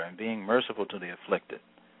poor and being merciful to the afflicted.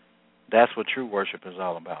 That's what true worship is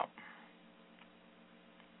all about.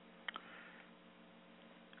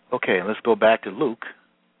 Okay, let's go back to Luke,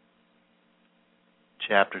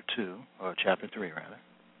 chapter 2, or chapter 3, rather.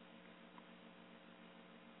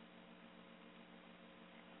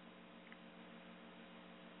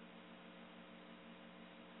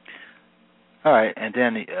 All right, and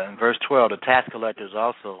then in verse 12, the tax collectors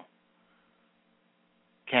also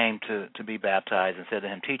came to be baptized and said to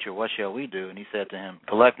him, Teacher, what shall we do? And he said to him,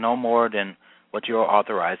 collect no more than what you are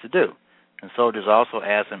authorized to do. And soldiers also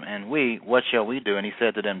asked him, and we, what shall we do? And he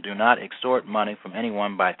said to them, do not extort money from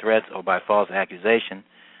anyone by threats or by false accusation,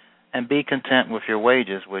 and be content with your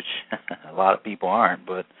wages, which a lot of people aren't,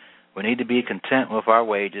 but we need to be content with our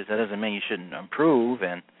wages. That doesn't mean you shouldn't improve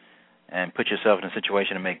and put yourself in a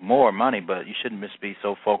situation to make more money, but you shouldn't just be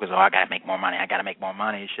so focused, I got to make more money,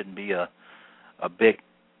 It shouldn't be a big,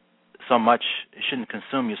 so much, it shouldn't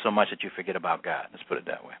consume you so much that you forget about God. Let's put it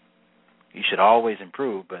that way. You should always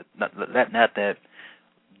improve, but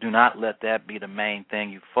do not let that be the main thing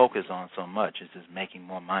you focus on so much. It's just making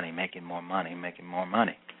more money.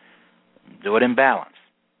 Do it in balance,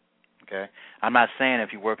 okay? I'm not saying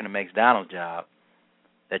if you're working a McDonald's job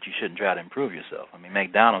that you shouldn't try to improve yourself. I mean,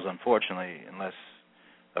 McDonald's, unfortunately, unless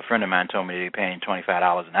a friend of mine told me they're paying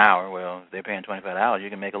 $25 an hour, well, if they're paying $25, you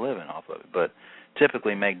can make a living off of it. But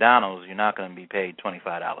typically, McDonald's, you're not going to be paid $25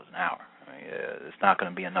 an hour. I mean, it's not going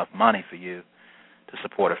to be enough money for you to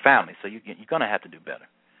support a family, so you're going to have to do better.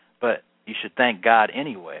 But you should thank God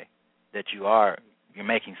anyway that you're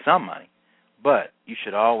making some money, but you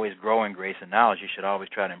should always grow in grace and knowledge. You should always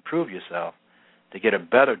try to improve yourself to get a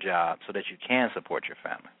better job so that you can support your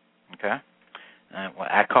family, okay? And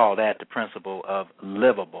I call that the principle of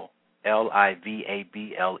livable,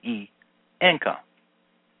 Livable, income,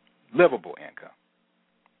 livable income.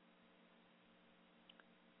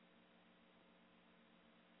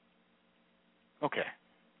 Okay.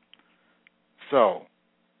 So,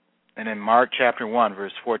 and in Mark chapter 1,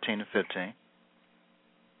 verse 14 to 15, it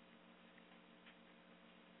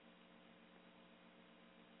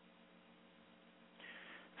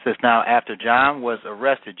says, now after John was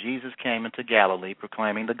arrested, Jesus came into Galilee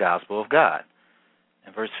proclaiming the gospel of God.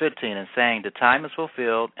 And verse 15, and saying, the time is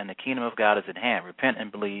fulfilled and the kingdom of God is at hand. Repent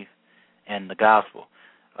and believe in the gospel.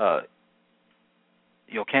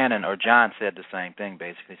 Yochanan or John said the same thing,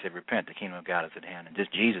 basically. He said, repent, the kingdom of God is at hand. And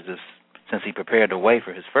just Jesus, since he prepared the way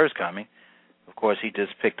for his first coming, of course, he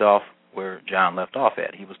just picked off where John left off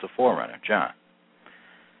at. He was the forerunner, John.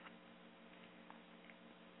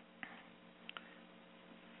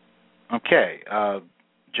 Okay,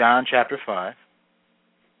 John chapter 5.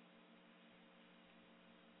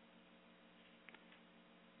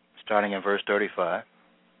 Starting in verse 35.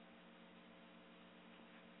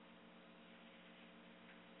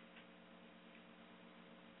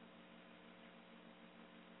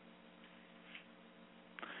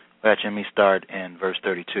 Let me start in verse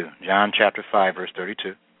 32. John chapter 5, verse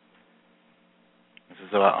 32. This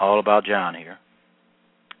is all about John here.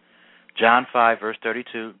 John 5, verse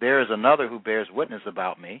 32. There is another who bears witness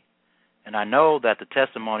about me, and I know that the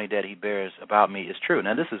testimony that he bears about me is true.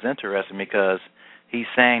 Now, this is interesting because he's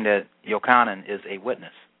saying that Yochanan is a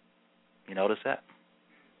witness. You notice that?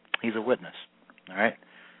 He's a witness. All right?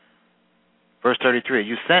 Verse 33.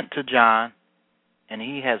 You sent to John, and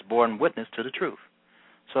he has borne witness to the truth.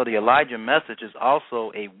 So the Elijah message is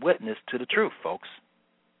also a witness to the truth, folks.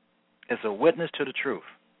 It's a witness to the truth.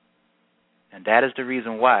 And that is the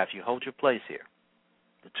reason why, if you hold your place here,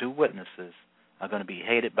 the two witnesses are going to be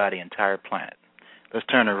hated by the entire planet. Let's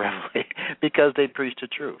turn to Revelation, because they preach the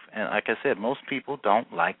truth. And like I said, most people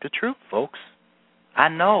don't like the truth, folks. I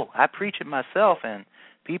know. I preach it myself, and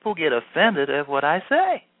people get offended at what I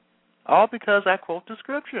say, all because I quote the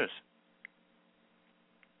scriptures.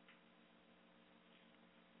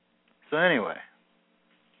 So anyway,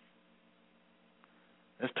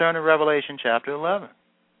 let's turn to Revelation chapter 11.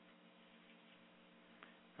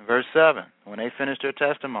 Verse 7, when they finished their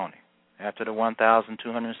testimony after the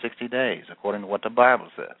 1,260 days, according to what the Bible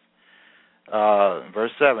says.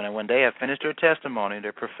 Verse 7, and when they have finished their testimony,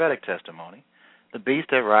 their prophetic testimony, the beast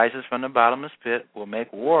that rises from the bottomless pit will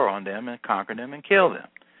make war on them and conquer them and kill them.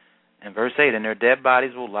 And verse 8, and their dead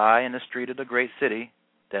bodies will lie in the street of the great city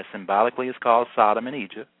that symbolically is called Sodom and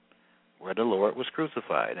Egypt, where the Lord was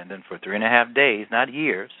crucified. And then for 3.5 days, not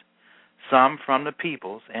years, some from the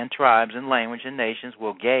peoples and tribes and language and nations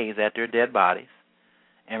will gaze at their dead bodies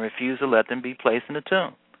and refuse to let them be placed in the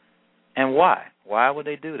tomb. And why? Why would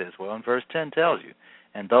they do this? Well, in verse 10 tells you,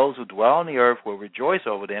 and those who dwell on the earth will rejoice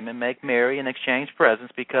over them and make merry and exchange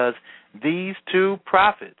presents, because these two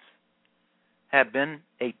prophets have been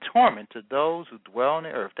a torment to those who dwell on the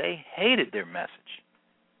earth. They hated their message.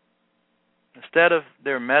 Instead of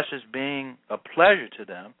their message being a pleasure to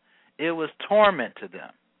them, it was torment to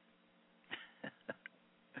them.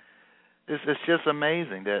 It's just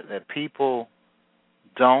amazing that people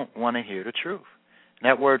don't want to hear the truth. And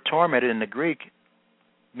that word tormented in the Greek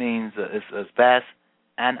means it's bas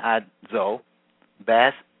anidzo,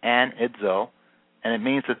 and it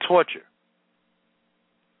means to torture,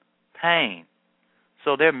 pain.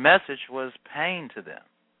 So their message was pain to them.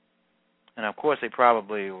 And of course they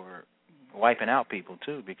probably were wiping out people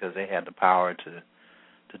too, because they had the power to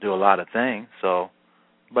do a lot of things. So,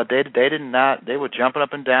 but they did not. They were jumping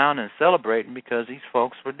up and down and celebrating because these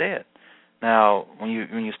folks were dead. Now, when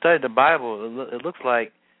you study the Bible, it looks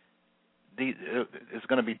like it's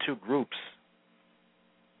going to be two groups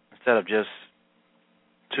instead of just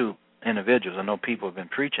two individuals. I know people have been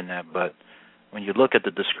preaching that, but when you look at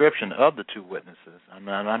the description of the two witnesses,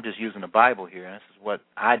 I'm just using the Bible here, and this is what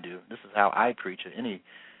I do. This is how I preach it. Any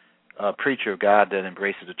preacher of God that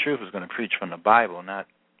embraces the truth is going to preach from the Bible, not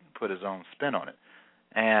put his own spin on it.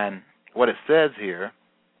 And what it says here,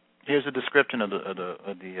 here's a description of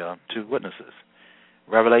the two witnesses.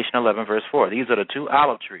 Revelation 11, verse 4. These are the two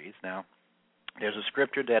olive trees. Now, there's a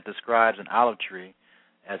scripture that describes an olive tree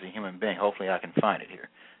as a human being. Hopefully I can find it here.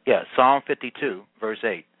 Yeah, Psalm 52, verse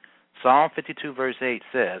 8. Psalm 52, verse 8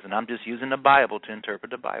 says, and I'm just using the Bible to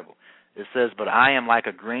interpret the Bible. It says, but I am like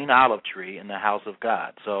a green olive tree in the house of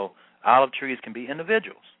God. So olive trees can be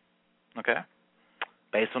individuals, okay,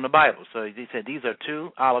 based on the Bible. So he said these are two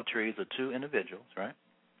olive trees or two individuals, right,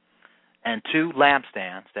 and two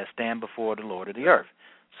lampstands that stand before the Lord of the earth.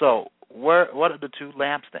 So what are the two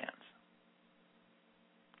lampstands?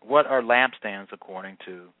 What are lampstands according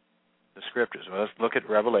to the Scriptures? Well, let's look at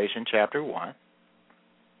Revelation chapter 1,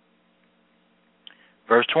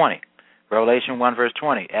 verse 20. Revelation 1, verse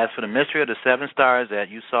 20. As for the mystery of the seven stars that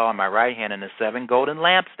you saw on my right hand and the seven golden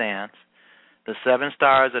lampstands, the seven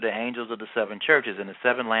stars are the angels of the seven churches, and the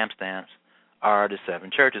seven lampstands are the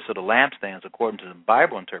seven churches. So the lampstands, according to the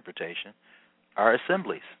Bible interpretation, are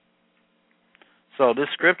assemblies. So this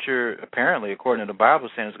scripture, apparently, according to the Bible,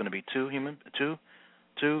 is saying it's going to be two human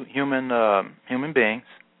beings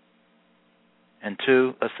and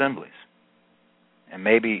two assemblies. And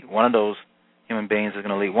maybe one of those human beings is going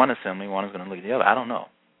to lead one assembly, one is going to lead the other. I don't know.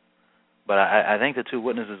 But I think the two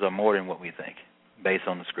witnesses are more than what we think, based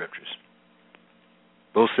on the scriptures.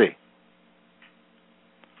 We'll see.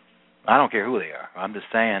 I don't care who they are. I'm just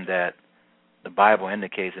saying that the Bible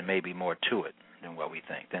indicates there may be more to it than what we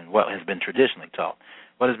think, than what has been traditionally taught.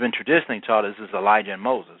 What has been traditionally taught is Elijah and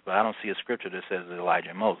Moses, but I don't see a scripture that says it's Elijah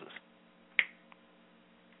and Moses.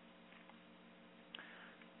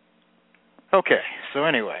 Okay, so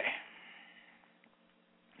anyway,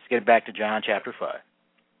 let's get back to John chapter 5.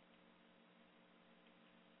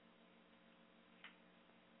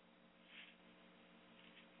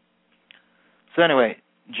 So anyway,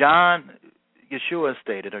 Yeshua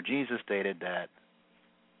stated, or Jesus stated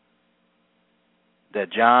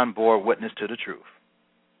that John bore witness to the truth.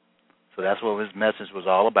 So that's what his message was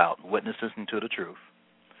all about, witnesses to the truth.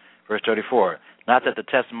 Verse 34, not that the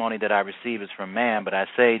testimony that I receive is from man, but I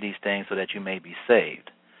say these things so that you may be saved.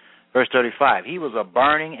 Verse 35, he was a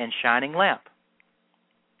burning and shining lamp.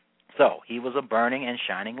 So, he was a burning and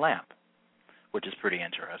shining lamp, which is pretty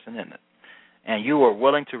interesting, isn't it? And you were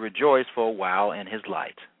willing to rejoice for a while in his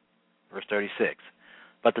light. Verse 36,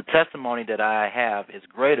 but the testimony that I have is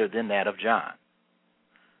greater than that of John.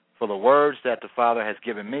 For the words that the Father has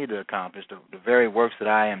given me to accomplish, the very works that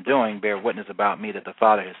I am doing, bear witness about me that the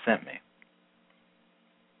Father has sent me.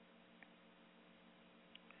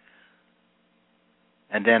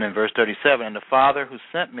 And then in verse 37, and the Father who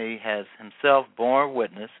sent me has himself borne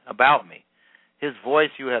witness about me. His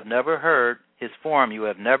voice you have never heard, his form you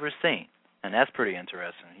have never seen. And that's pretty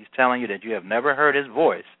interesting. He's telling you that you have never heard his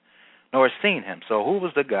voice, nor seen him. So who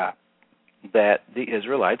was the God that the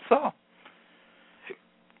Israelites saw?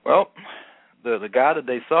 Well, the God that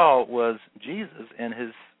they saw was Jesus in his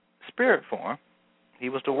spirit form. He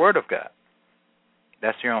was the Word of God.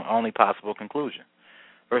 That's your only possible conclusion.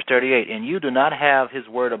 Verse 38, and you do not have his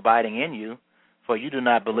word abiding in you, for you do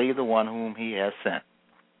not believe the one whom he has sent.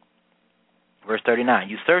 Verse 39,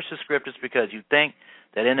 you search the scriptures because you think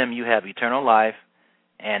that in them you have eternal life,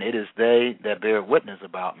 and it is they that bear witness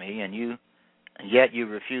about me, and yet you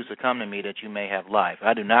refuse to come to me that you may have life.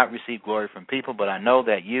 I do not receive glory from people, but I know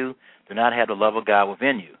that you do not have the love of God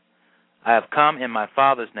within you. I have come in my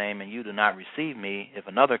Father's name, and you do not receive me. If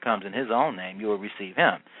another comes in his own name, you will receive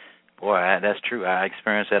him. Boy, that's true. I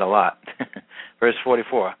experience that a lot. Verse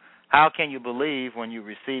 44, how can you believe when you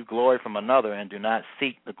receive glory from another and do not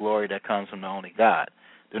seek the glory that comes from the only God?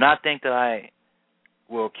 Do not think that I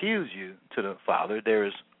will accuse you to the Father. There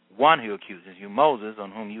is one who accuses you, Moses, on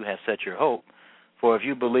whom you have set your hope. For if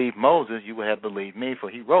you believe Moses, you will have believed me, for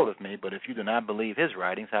he wrote of me. But if you do not believe his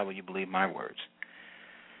writings, how will you believe my words?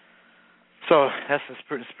 So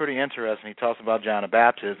it's pretty interesting. He talks about John the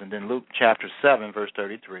Baptist, and then Luke chapter 7, verse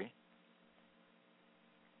 33.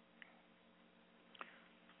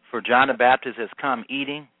 For John the Baptist has come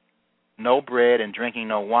eating no bread and drinking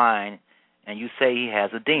no wine, and you say he has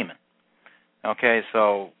a demon. Okay,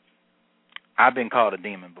 so I've been called a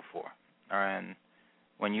demon before. All right, and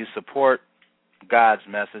when you support God's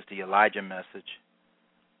message, the Elijah message,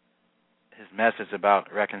 his message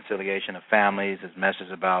about reconciliation of families, his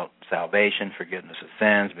message about salvation, forgiveness of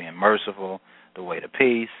sins, being merciful, the way to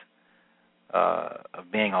peace,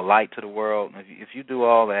 of being a light to the world. If you do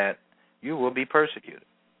all that, you will be persecuted.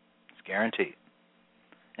 It's guaranteed.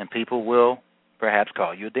 And people will perhaps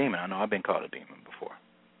call you a demon. I know I've been called a demon before.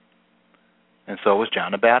 And so was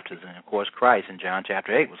John the Baptist. And, of course, Christ in John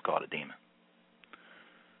chapter 8 was called a demon.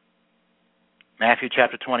 Matthew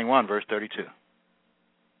chapter 21, verse 32.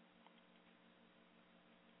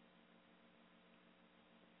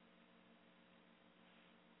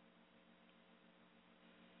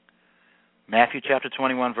 Matthew chapter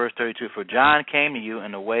 21, verse 32. For John came to you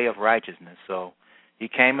in the way of righteousness. So he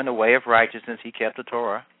came in the way of righteousness. He kept the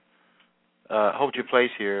Torah. Hold your place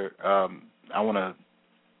here. I want to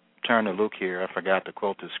turn to Luke here. I forgot to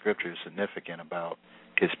quote the scripture significant about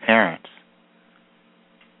his parents.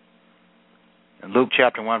 In Luke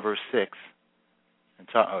chapter 1, verse 6,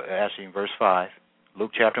 actually in verse 5,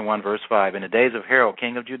 Luke chapter 1, verse 5, in the days of Herod,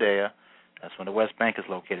 king of Judea, that's when the West Bank is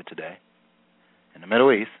located today, in the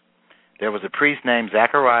Middle East, there was a priest named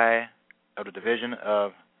Zechariah of the division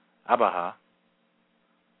of Abijah,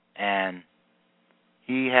 and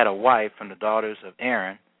he had a wife from the daughters of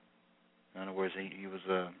Aaron. In other words, he was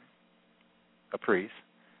a priest,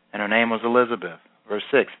 and her name was Elizabeth. Verse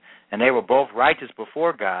 6, and they were both righteous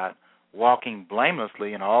before God, walking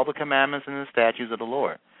blamelessly in all the commandments and the statutes of the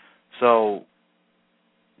Lord. So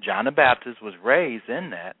John the Baptist was raised in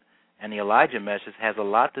that, and the Elijah message has a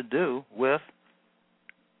lot to do with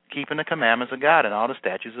keeping the commandments of God and all the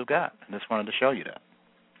statutes of God. I just wanted to show you that.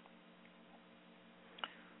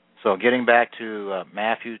 So getting back to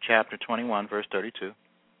Matthew chapter 21, verse 32.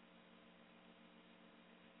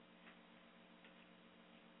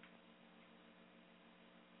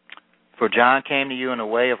 For John came to you in a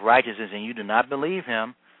way of righteousness, and you do not believe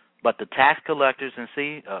him, but the tax collectors, and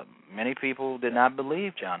see, many people did not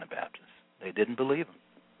believe John the Baptist. They didn't believe him.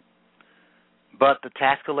 But the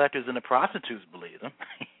tax collectors and the prostitutes believed him.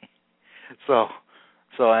 So,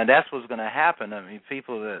 and that's what's going to happen. I mean,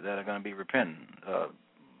 people that are going to be repentant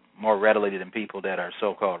more readily than people that are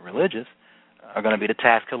so-called religious are going to be the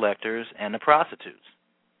tax collectors and the prostitutes.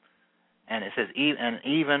 And it says,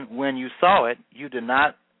 even when you saw it, you did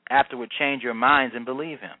not afterward change your minds and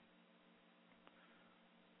believe him.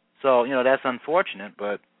 So, that's unfortunate,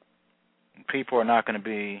 but people are not going to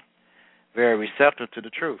be very receptive to the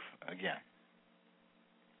truth again.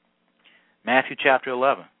 Matthew chapter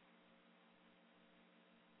 11.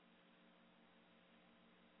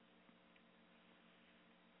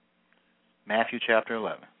 Matthew chapter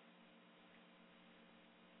 11.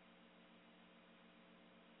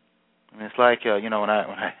 I mean, it's like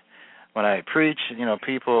when I preach,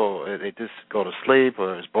 people they just go to sleep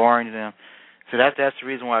or it's boring to them. So that's the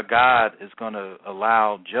reason why God is going to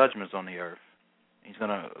allow judgments on the earth. He's going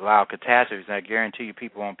to allow catastrophes. I guarantee you,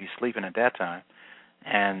 people won't be sleeping at that time,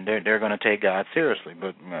 and they're going to take God seriously.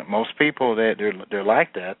 But most people, they're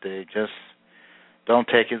like that. They just don't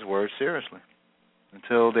take His word seriously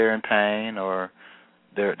until they're in pain or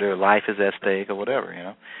their life is at stake or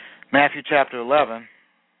whatever. Matthew chapter 11.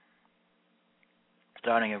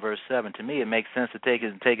 Starting in verse 7, to me it makes sense to take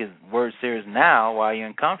his word serious now while you're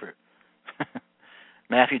in comfort.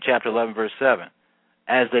 Matthew chapter 11, verse 7.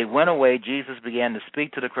 As they went away, Jesus began to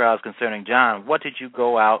speak to the crowds concerning John. What did you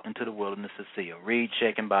go out into the wilderness to see? A reed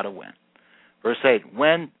shaken by the wind. Verse 8.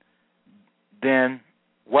 What then,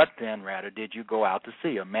 did you go out to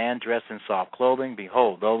see? A man dressed in soft clothing?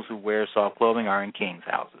 Behold, those who wear soft clothing are in kings'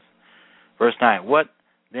 houses. Verse 9. What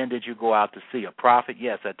then did you go out to see? A prophet?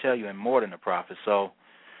 Yes, I tell you, and more than a prophet. So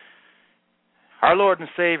our Lord and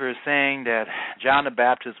Savior is saying that John the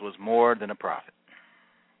Baptist was more than a prophet.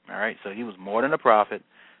 All right, so he was more than a prophet.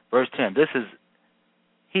 Verse 10, this is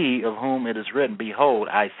he of whom it is written, behold,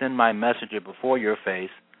 I send my messenger before your face,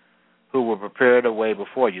 who will prepare the way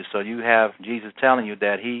before you. So you have Jesus telling you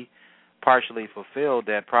that he partially fulfilled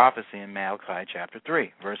that prophecy in Malachi chapter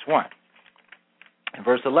 3, verse 1. And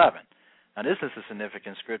verse 11. Now, this is a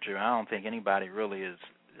significant scripture. I don't think anybody really is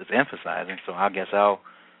emphasizing, so I guess I'll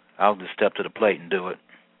just step to the plate and do it.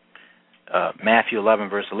 Matthew 11,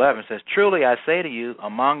 verse 11 says, truly I say to you,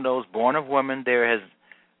 among those born of women there has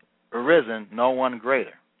arisen no one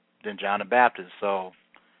greater than John the Baptist. So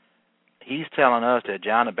he's telling us that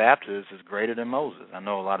John the Baptist is greater than Moses. I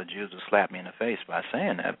know a lot of Jews will slap me in the face by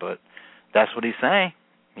saying that, but that's what he's saying.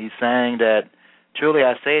 He's saying that, truly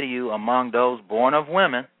I say to you, among those born of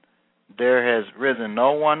women, there has risen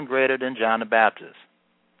no one greater than John the Baptist.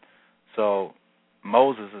 So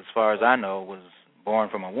Moses, as far as I know, was born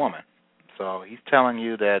from a woman. So he's telling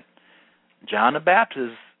you that John the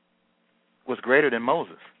Baptist was greater than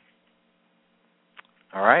Moses.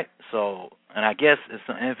 All right? So, and I guess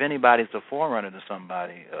if anybody's the forerunner to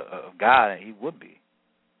somebody, of God, he would be.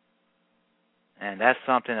 And that's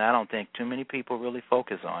something I don't think too many people really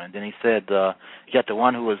focus on. And then he said, yet the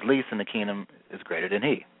one who is least in the kingdom is greater than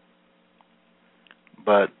he.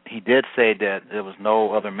 But he did say that there was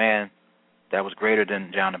no other man that was greater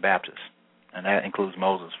than John the Baptist. And that includes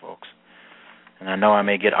Moses, folks. And I know I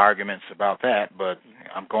may get arguments about that, but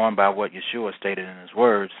I'm going by what Yeshua stated in his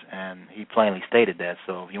words, and he plainly stated that.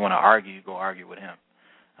 So if you want to argue, you go argue with him.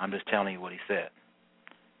 I'm just telling you what he said.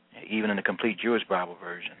 Even in the complete Jewish Bible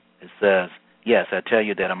version, it says, yes, I tell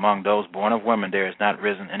you that among those born of women there has not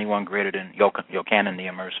risen anyone greater than Yochanan the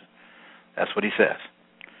Immerser. That's what he says.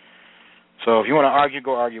 So if you want to argue,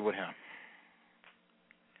 go argue with him.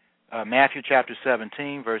 Matthew chapter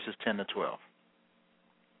 17, verses 10 to 12.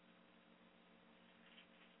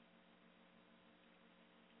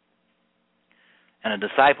 And the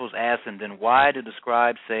disciples asked him, then why do the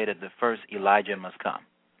scribes say that the first Elijah must come?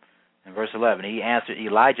 In verse 11, he answered,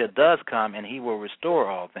 Elijah does come, and he will restore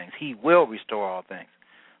all things. He will restore all things.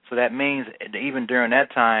 So that means that even during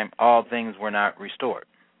that time, all things were not restored.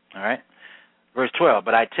 All right? Verse 12,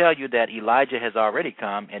 but I tell you that Elijah has already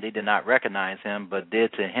come, and they did not recognize him, but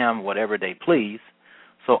did to him whatever they pleased.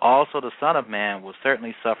 So also the Son of Man will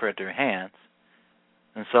certainly suffer at their hands.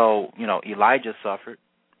 And so, Elijah suffered,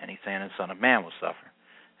 and he's saying the Son of Man will suffer.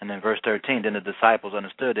 And then verse 13, then the disciples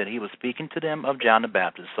understood that he was speaking to them of John the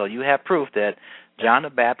Baptist. So you have proof that John the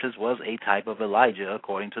Baptist was a type of Elijah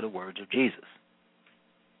according to the words of Jesus.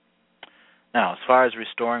 Now, as far as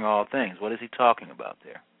restoring all things, what is he talking about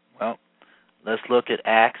there? Well, let's look at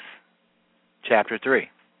Acts chapter 3.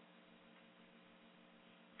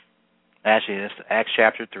 Actually, it's Acts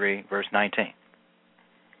chapter 3, verse 19.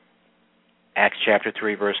 Acts chapter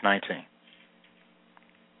 3, verse 19.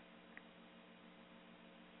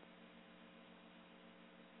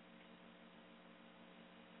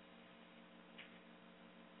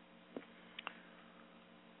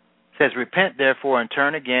 It says, repent therefore and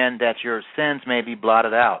turn again, that your sins may be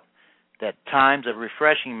blotted out, that times of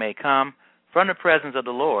refreshing may come from the presence of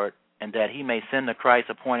the Lord, and that he may send the Christ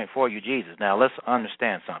appointed for you, Jesus. Now let's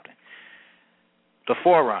understand something. The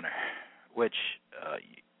forerunner, which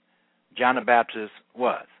John the Baptist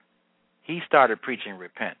was, he started preaching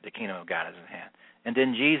repent, the kingdom of God is at hand. And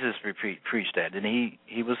then Jesus preached that. Then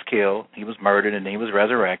he was killed, he was murdered, and then he was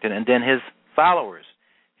resurrected. And then his followers,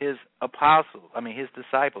 his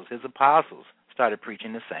disciples, his apostles started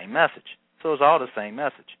preaching the same message. So it's all the same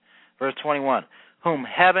message. Verse 21, whom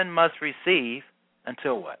heaven must receive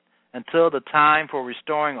until what? Until the time for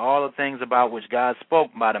restoring all the things about which God spoke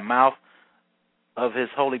by the mouth of his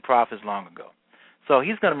holy prophets long ago. So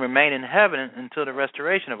he's going to remain in heaven until the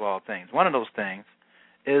restoration of all things. One of those things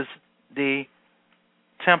is the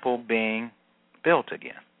temple being built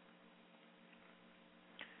again.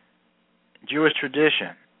 Jewish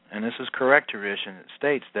tradition, and this is correct tradition, it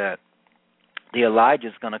states that the Elijah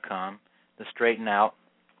is going to come to straighten out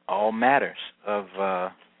all matters of,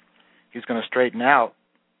 he's going to straighten out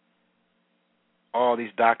all these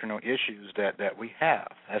doctrinal issues that we have.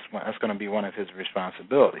 That's going to be one of his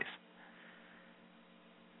responsibilities.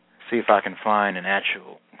 See if I can find an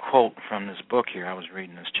actual quote from this book here. I was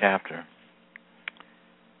reading this chapter.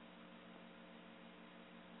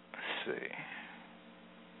 Let's see.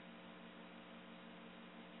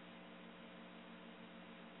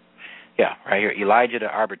 Yeah, right here. Elijah the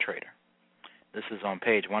Arbitrator. This is on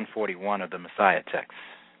page 141 of the Messiah text.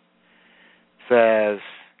 It says,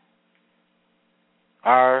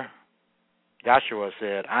 our Joshua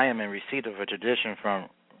said, I am in receipt of a tradition from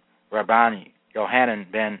Rabban Yohanan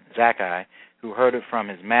ben Zakkai, who heard it from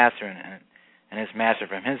his master and his master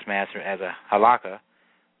from his master as a halakha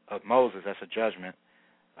of Moses, that's a judgment,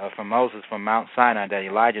 from Moses from Mount Sinai, that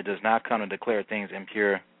Elijah does not come to declare things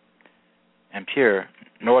impure,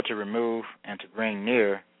 nor to remove and to bring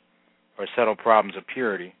near or settle problems of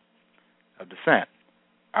purity of descent.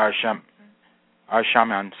 Our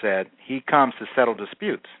shaman said, he comes to settle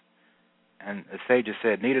disputes. And the sages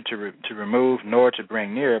said, neither to remove nor to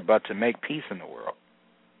bring near, but to make peace in the world.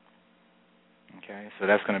 Okay, so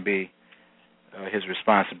that's going to be his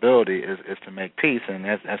responsibility is to make peace, and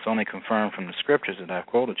that's only confirmed from the scriptures that I've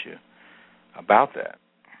quoted you about that.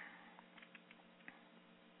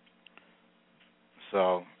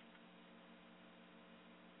 So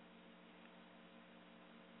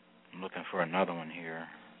I'm looking for another one here.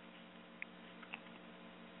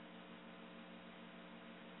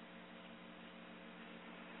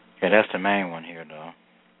 Yeah, that's the main one here, though,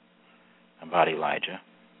 about Elijah.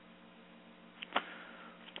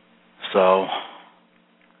 So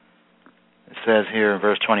it says here in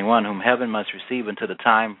verse 21, whom heaven must receive until the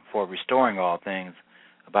time for restoring all things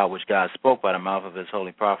about which God spoke by the mouth of his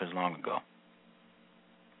holy prophets long ago.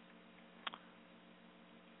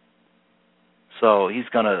 So he's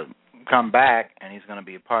going to come back, and he's going to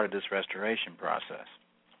be a part of this restoration process.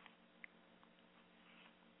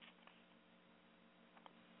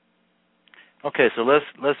 Okay, so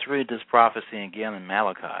let's read this prophecy again in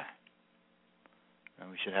Malachi,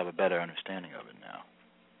 and we should have a better understanding of it now.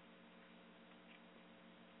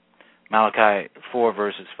 Malachi 4,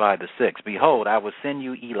 verses 5 to 6. Behold, I will send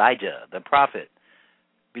you Elijah, the prophet,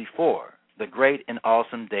 before the great and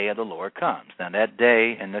awesome day of the Lord comes. Now, that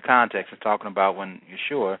day, in the context, is talking about when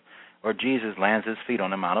Yeshua, or Jesus, lands his feet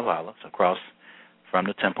on the Mount of Olives, across from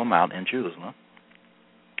the Temple Mount in Jerusalem.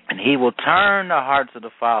 And he will turn the hearts of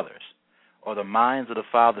the fathers, or the minds of the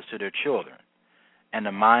fathers to their children, and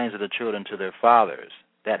the minds of the children to their fathers,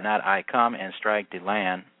 that not I come and strike the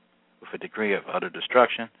land with a decree of utter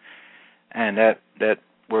destruction. And that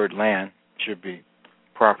word land should be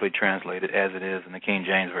properly translated as it is in the King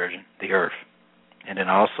James Version, the earth. And then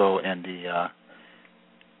also in the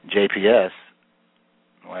JPS,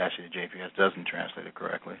 well, actually the JPS doesn't translate it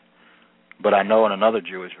correctly, but I know in another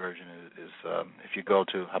Jewish version is if you go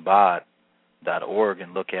to Chabad.org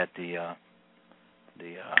and look at the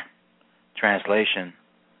translation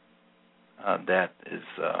that is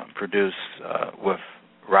produced with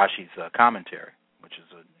Rashi's commentary, which is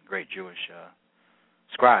a great Jewish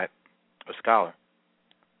scribe or scholar.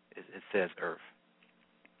 It says earth.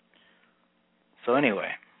 So anyway,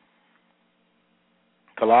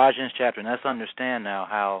 Colossians chapter, and let's understand now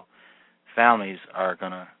how families are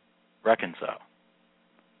going to reconcile.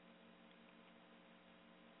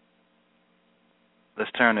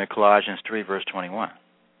 Let's turn to Colossians 3, verse 21.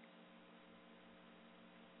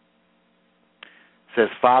 says,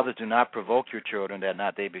 fathers, do not provoke your children that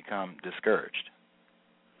not they become discouraged.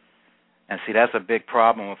 And see, that's a big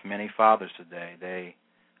problem with many fathers today. They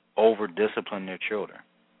over-discipline their children.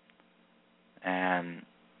 And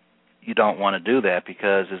you don't want to do that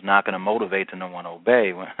because it's not going to motivate them to want to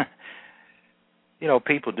obey.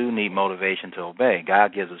 People do need motivation to obey.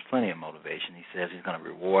 God gives us plenty of motivation. He says he's going to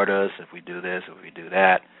reward us if we do this, if we do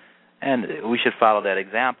that. And we should follow that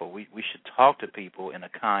example. We should talk to people in a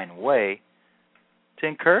kind way to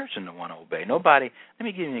encourage them to want to obey. Let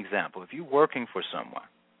me give you an example. If you're working for someone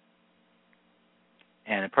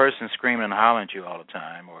and a person's screaming and hollering at you all the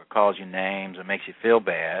time or calls you names or makes you feel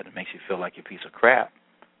bad, makes you feel like you're a piece of crap,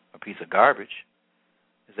 a piece of garbage,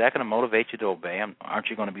 is that going to motivate you to obey him? Aren't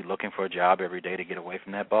you going to be looking for a job every day to get away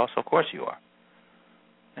from that boss? Of course you are.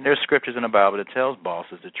 And there's scriptures in the Bible that tells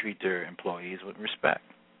bosses to treat their employees with respect.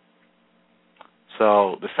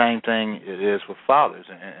 So the same thing it is with fathers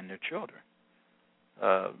and their children.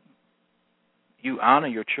 You honor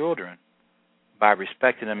your children by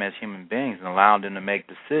respecting them as human beings and allowing them to make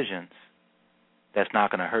decisions that's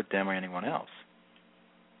not going to hurt them or anyone else.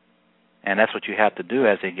 And that's what you have to do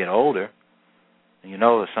as they get older. And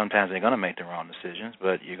that sometimes they're going to make the wrong decisions,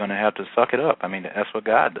 but you're going to have to suck it up. I mean, that's what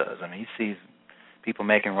God does. I mean, he sees people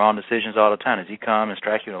making wrong decisions all the time. Does he come and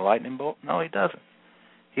strike you with a lightning bolt? No, he doesn't.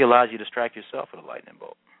 He allows you to strike yourself with a lightning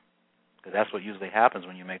bolt. Because that's what usually happens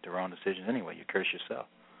when you make the wrong decisions anyway. You curse yourself.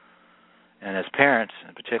 And as parents,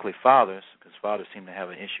 and particularly fathers, because fathers seem to have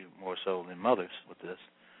an issue more so than mothers with this,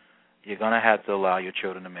 you're going to have to allow your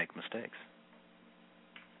children to make mistakes.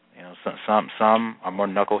 Some are more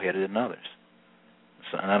knuckleheaded than others.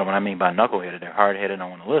 So, and what I mean by knuckleheaded, they're hard-headed and don't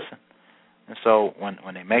want to listen. And so when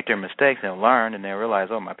they make their mistakes, they'll learn and they'll realize,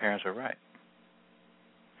 oh, my parents were right.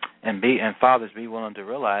 And fathers, be willing to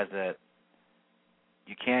realize that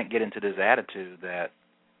you can't get into this attitude that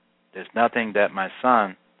there's nothing that my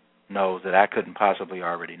son knows that I couldn't possibly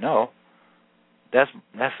already know. That's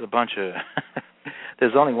a bunch of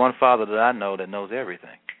there's only one father that I know that knows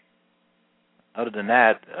everything. Other than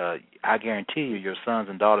that, I guarantee you your sons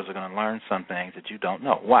and daughters are going to learn some things that you don't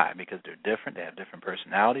know. Why? Because they're different, they have different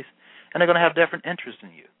personalities, and they're going to have different interests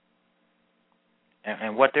in you.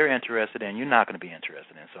 And what they're interested in, you're not going to be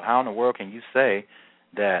interested in. So how in the world can you say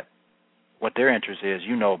that what their interest is,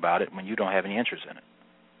 you know about it when you don't have any interest in it?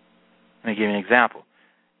 Let me give you an example.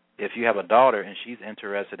 If you have a daughter and she's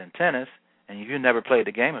interested in tennis and you never played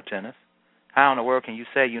the game of tennis, how in the world can you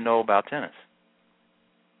say you know about tennis?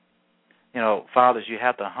 Fathers, you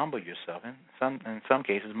have to humble yourself. In some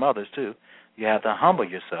cases, mothers too. You have to humble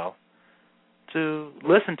yourself to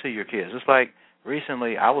listen to your kids. Just like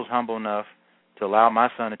recently, I was humble enough to allow my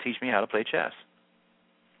son to teach me how to play chess.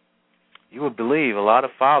 You would believe a lot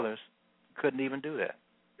of fathers couldn't even do that.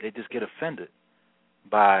 They just get offended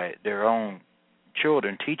by their own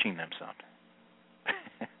children teaching them something.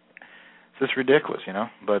 It's just ridiculous,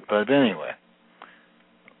 But anyway,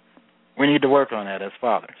 we need to work on that as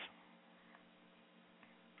fathers.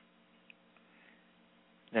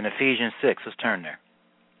 In Ephesians 6, let's turn there.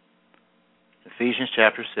 Ephesians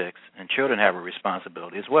chapter 6, and children have a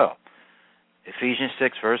responsibility as well. Ephesians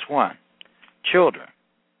 6, verse 1. Children,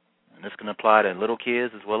 and this can apply to little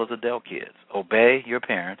kids as well as adult kids, obey your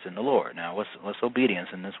parents in the Lord. Now, what's obedience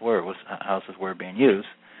in this word? How's this word being used?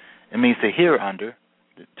 It means to hear under,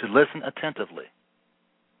 to listen attentively,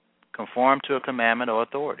 conform to a commandment or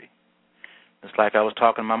authority. It's like I was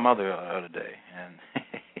talking to my mother the other day, and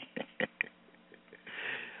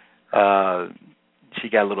she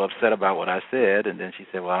got a little upset about what I said, and then she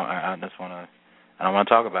said, well, I don't want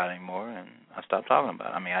to talk about it anymore, and I stopped talking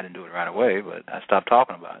about it. I mean, I didn't do it right away, but I stopped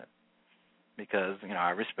talking about it because, I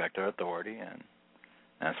respect her authority, and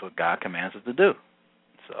that's what God commands us to do.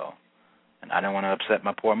 So, and I didn't want to upset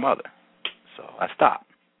my poor mother, so I stopped.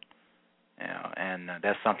 And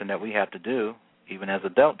that's something that we have to do, even as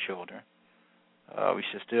adult children. We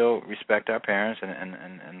should still respect our parents, and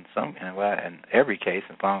in every case,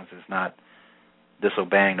 as long as it's not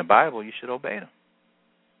disobeying the Bible, you should obey them.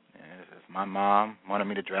 If my mom wanted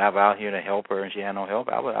me to drive out here to help her and she had no help,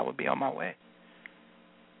 I would be on my way.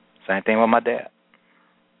 Same thing with my dad.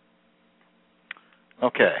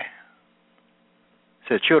 Okay.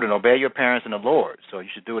 So children, obey your parents in the Lord. So you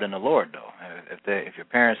should do it in the Lord, though. If your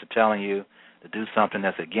parents are telling you to do something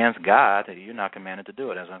that's against God, you're not commanded to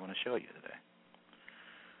do it, as I'm going to show you today.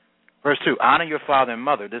 Verse 2, honor your father and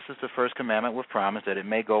mother. This is the first commandment with promise that it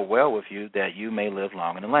may go well with you, that you may live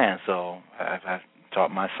long in the land. So I've taught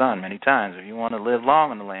my son many times, if you want to live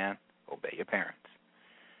long in the land, obey your parents.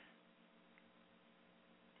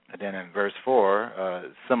 And then in verse 4,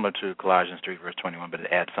 similar to Colossians 3, verse 21, but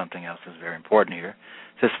it adds something else that's very important here.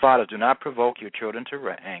 It says, Fathers, do not provoke your children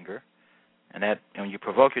to anger. And when you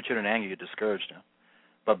provoke your children to anger, you discourage them.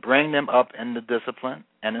 But bring them up in the discipline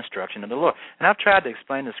and instruction of the Lord. And I've tried to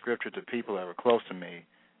explain the scripture to people that were close to me,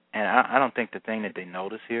 and I don't think the thing that they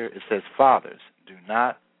notice here, it says, Fathers, do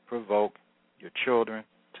not provoke your children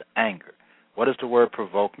to anger. What does the word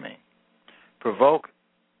provoke mean? Provoke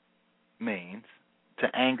means to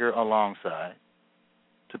anger alongside,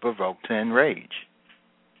 to provoke, to enrage.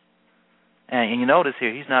 And you notice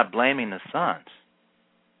here, he's not blaming the sons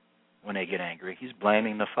when they get angry. He's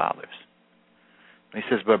blaming the fathers. He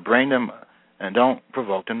says, but bring them, and don't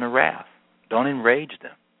provoke them to wrath. Don't enrage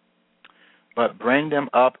them. But bring them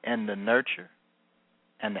up in the nurture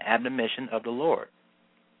and the admonition of the Lord.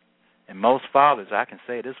 And most fathers, I can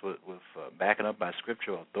say this with backing up by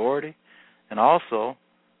scriptural authority, and also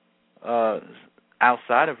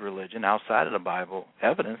outside of religion, outside of the Bible,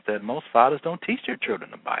 evidence that most fathers don't teach their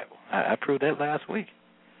children the Bible. I proved that last week.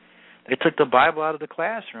 They took the Bible out of the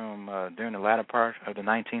classroom during the latter part of the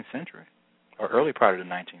 19th century, or early part of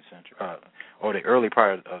the 19th century, or the early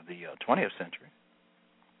part of the 20th century.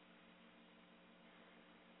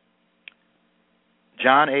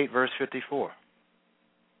 John 8, verse 54.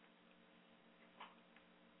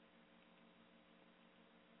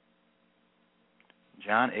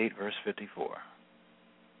 John 8, verse 54.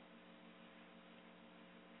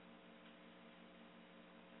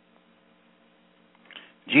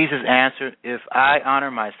 Jesus answered, if I honor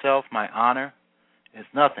myself, my honor is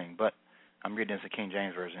nothing. But I'm reading this in King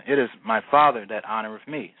James Version. It is my Father that honoreth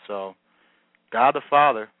me. So God the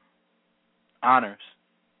Father honors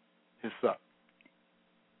his Son.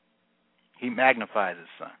 He magnifies his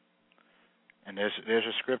Son. And there's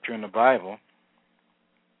a scripture in the Bible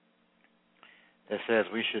that says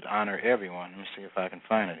we should honor everyone. Let me see if I can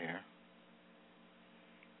find it here.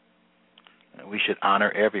 We should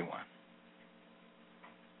honor everyone.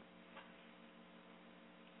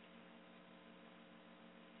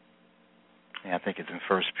 Yeah, I think it's in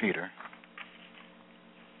 1 Peter.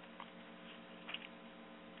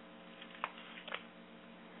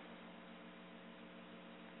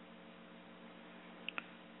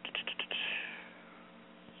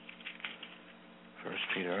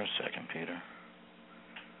 Peter or 2 Peter.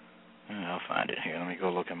 I'll find it here. Let me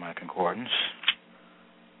go look at my concordance.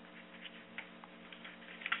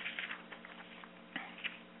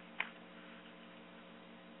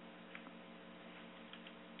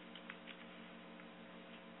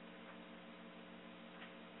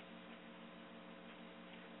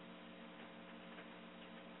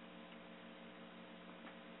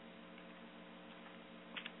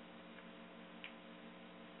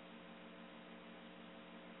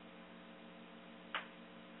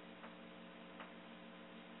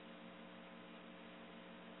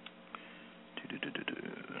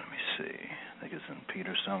 Let me see. I think it's in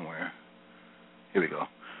Peter somewhere. Here we go.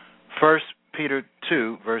 1 Peter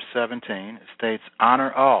 2, verse 17, it states,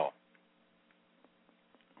 honor all.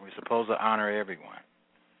 We're supposed to honor everyone.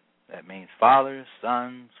 That means fathers,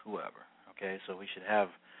 sons, whoever. Okay, so we should have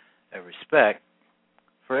a respect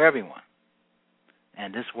for everyone.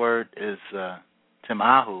 And this word is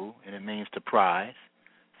timahu, and it means to prize,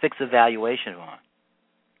 fix a valuation on,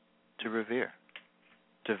 to revere,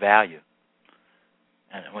 to value.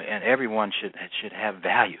 And everyone should have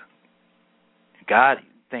value. God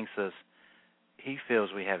thinks us, he feels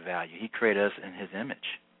we have value. He created us in his image.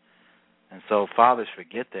 And so fathers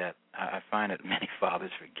forget that. I find that many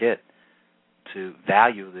fathers forget to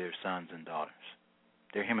value their sons and daughters.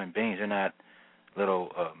 They're human beings. They're not little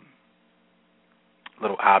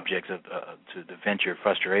objects to vent your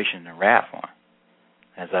frustration and wrath on.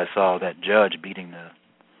 As I saw that judge beating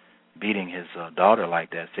his daughter like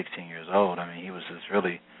that, 16 years old. I mean, he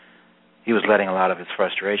was letting a lot of his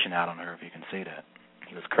frustration out on her, if you can see that.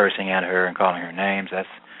 He was cursing at her and calling her names. That's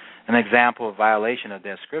an example of violation of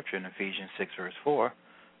that scripture in Ephesians 6, verse 4.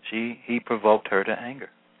 He provoked her to anger.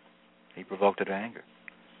 He provoked her to anger.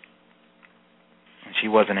 And she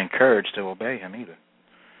wasn't encouraged to obey him either.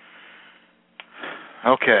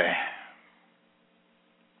 Okay.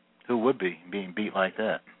 Who would be being beat like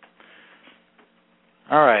that?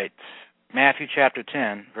 All right. Matthew chapter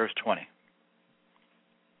 10, verse 20.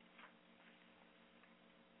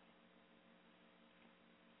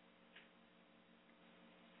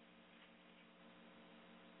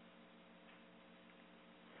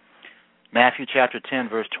 Matthew chapter 10,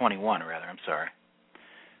 verse 21, I'm sorry.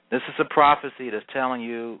 This is a prophecy that's telling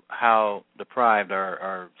you how deprived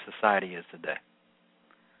our society is today.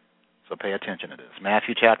 So pay attention to this.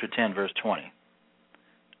 Matthew chapter 10, verse 20.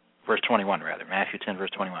 verse 21 rather, Matthew 10,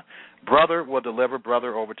 verse 21. Brother will deliver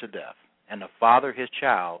brother over to death, and the father his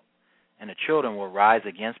child, and the children will rise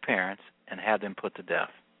against parents and have them put to death.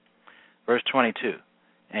 Verse 22,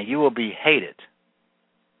 and you will be hated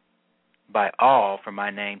by all for my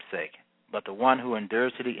name's sake, but the one who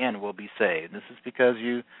endures to the end will be saved. This is because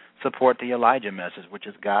you support the Elijah message, which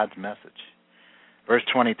is God's message. Verse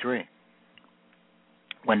 23,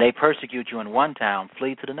 when they persecute you in one town,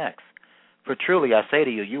 flee to the next. For truly I say to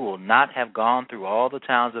you, you will not have gone through all the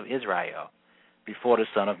towns of Israel before the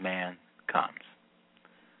Son of Man comes.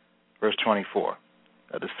 Verse 24,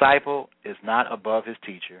 a disciple is not above his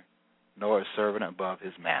teacher, nor a servant above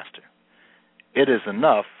his master. It is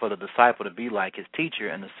enough for the disciple to be like his teacher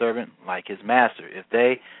and the servant like his master. If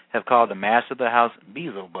they have called the master of the house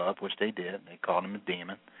Beelzebub, which they did, they called him a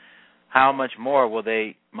demon, how much more will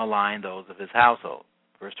they malign those of his household?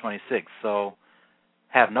 Verse 26, so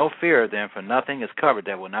have no fear then, for nothing is covered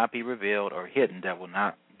that will not be revealed, or hidden that will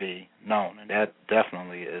not be known. And that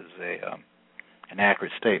definitely is an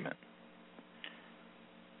accurate statement.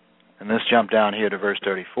 And let's jump down here to verse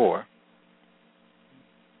 34.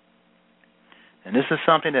 And this is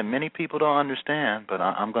something that many people don't understand, but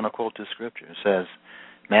I'm going to quote this scripture. It says,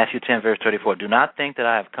 Matthew 10, verse 34, do not think that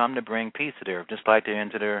I have come to bring peace to the earth, just like they're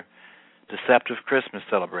into their deceptive Christmas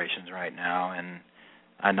celebrations right now. And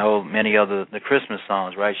I know many of the Christmas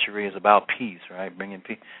songs, right, Cherie, is about peace, right, bringing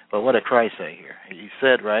peace. But what did Christ say here? He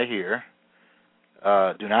said right here,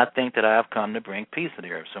 do not think that I have come to bring peace to the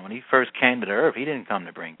earth. So when he first came to the earth, he didn't come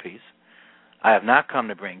to bring peace. I have not come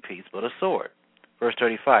to bring peace, but a sword. Verse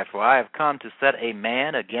 35, for I have come to set a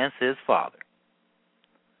man against his father,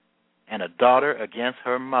 and a daughter against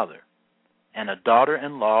her mother, and a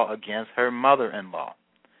daughter-in-law against her mother-in-law.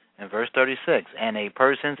 And verse 36, and a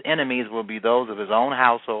person's enemies will be those of his own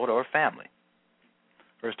household or family.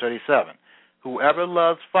 Verse 37, whoever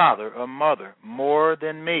loves father or mother more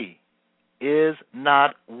than me is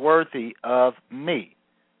not worthy of me,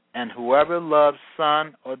 and whoever loves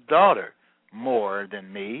son or daughter more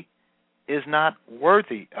than me is not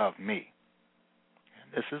worthy of me.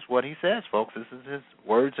 And this is what he says, folks. This is his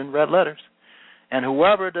words in red letters. And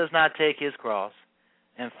whoever does not take his cross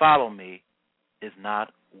and follow me is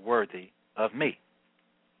not worthy of me.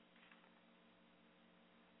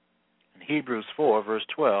 In Hebrews 4, verse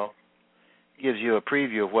 12, gives you a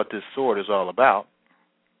preview of what this sword is all about.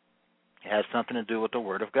 It has something to do with the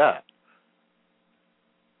Word of God.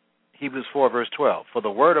 Hebrews 4, verse 12, for the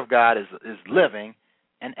Word of God is living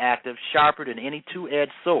and active, sharper than any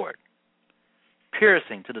two-edged sword,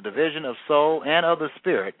 piercing to the division of soul and of the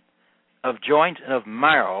spirit, of joint and of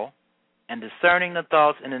marrow, and discerning the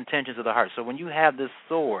thoughts and intentions of the heart. So when you have this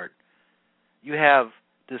sword, you have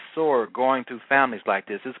this sword going through families like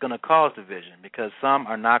this, it's going to cause division, because some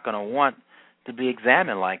are not going to want to be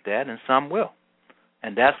examined like that, and some will.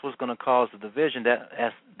 And that's what's going to cause the division.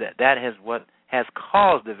 That is what has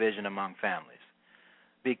caused division among families,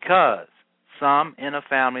 because some in a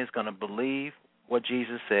family is going to believe what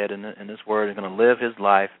Jesus said in this word, is going to live his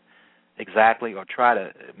life exactly or try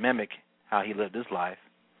to mimic how he lived his life,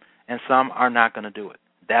 and some are not going to do it.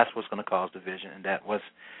 That's what's going to cause division, and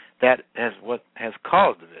that is what has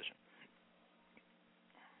caused division.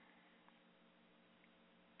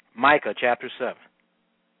 Micah chapter 7.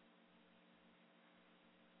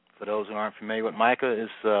 For those who aren't familiar with Micah,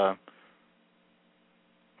 is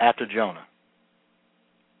after Jonah.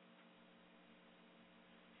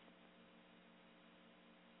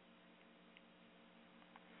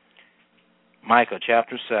 Micah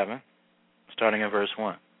chapter 7, starting in verse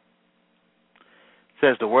 1. It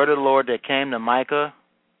says, the word of the Lord that came to Micah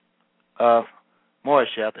of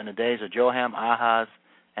Moresheth in the days of Joram, Ahaz,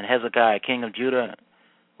 and Hezekiah, king of Judah,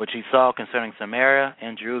 which he saw concerning Samaria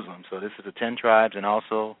and Jerusalem. So this is the 10 tribes and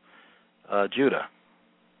also Judah.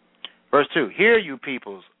 Verse 2, hear you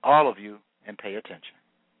peoples, all of you, and pay attention.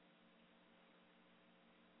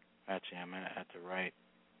 Actually, I'm at the right.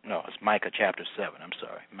 No, it's Micah chapter 7. I'm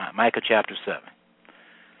sorry. Micah chapter 7.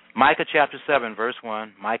 Micah chapter 7, verse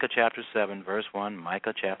 1. Micah chapter 7, verse 1.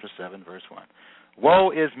 Micah chapter 7, verse 1. Woe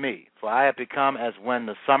is me, for I have become as when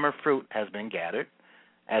the summer fruit has been gathered,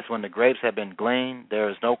 as when the grapes have been gleaned. There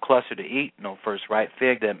is no cluster to eat, no first ripe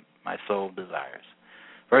fig that my soul desires.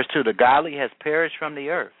 Verse 2, the godly has perished from the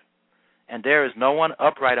earth, and there is no one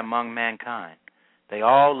upright among mankind. They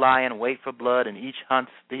all lie in wait for blood, and each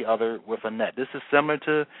hunts the other with a net. This is similar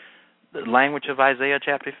to the language of Isaiah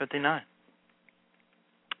chapter 59.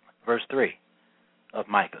 Verse 3 of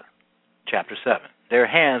Micah chapter 7. Their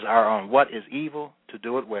hands are on what is evil to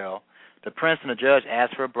do it well. The prince and the judge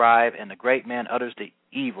ask for a bribe, and the great man utters the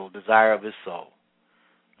evil desire of his soul.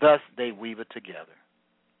 Thus they weave it together.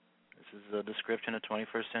 is a description of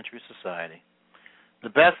 21st century society. The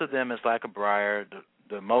best of them is like a briar,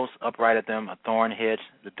 the most upright of them a thorn hedge.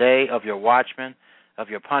 The day of your watchman, of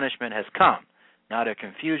your punishment has come. Now their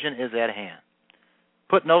confusion is at hand.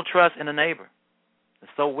 Put no trust in a neighbor.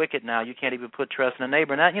 It's so wicked now you can't even put trust in a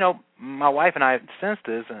neighbor. Now, my wife and I have sensed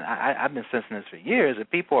this, and I've been sensing this for years, that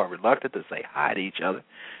people are reluctant to say hi to each other.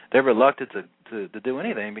 They're reluctant to do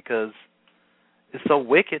anything because it's so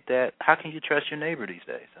wicked that how can you trust your neighbor these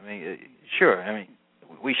days? I mean, sure,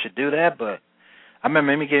 we should do that, but I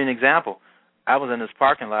remember, let me give you an example. I was in this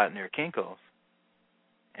parking lot near Kinko's,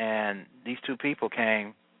 and these two people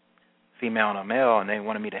came, female and a male, and they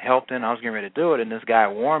wanted me to help them. I was getting ready to do it, and this guy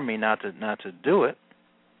warned me not to do it.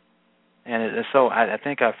 And so I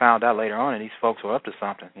think I found out later on that these folks were up to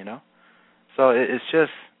something, So it's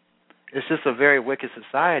just a very wicked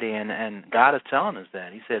society, and God is telling us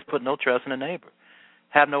that. He says, put no trust in a neighbor.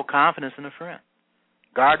 Have no confidence in a friend.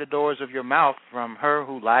 Guard the doors of your mouth from her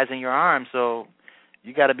who lies in your arms. So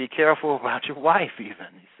you got to be careful about your wife even,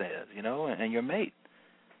 he says, and your mate.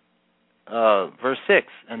 Verse 6,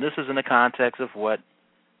 and this is in the context of what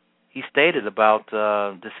he stated about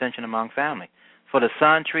dissension among family. For the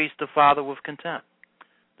son treats the father with contempt.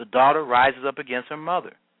 The daughter rises up against her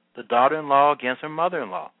mother. The daughter-in-law against her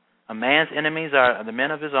mother-in-law. A man's enemies are the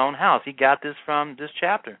men of his own house. He got this from this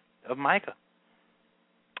chapter of Micah.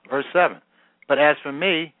 Verse 7. But as for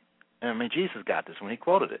me, Jesus got this when he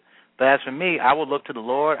quoted it. But as for me, I will look to the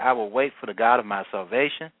Lord. I will wait for the God of my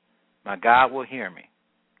salvation. My God will hear me.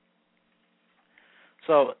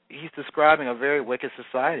 So he's describing a very wicked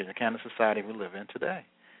society, the kind of society we live in today.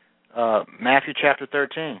 Matthew chapter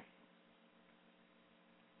 13,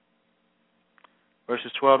 verses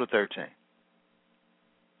 12 to 13.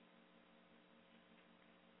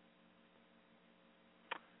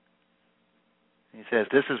 He says,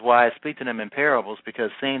 this is why I speak to them in parables, because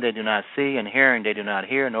seeing they do not see, and hearing they do not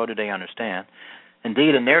hear, nor do they understand.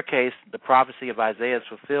 Indeed, in their case, the prophecy of Isaiah is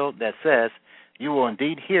fulfilled that says, you will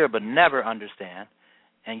indeed hear, but never understand,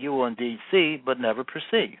 and you will indeed see, but never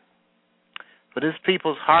perceive. For this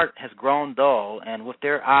people's heart has grown dull, and with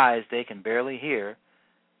their eyes they can barely hear,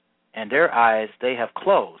 and their eyes they have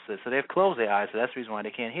closed. So they've closed their eyes, so that's the reason why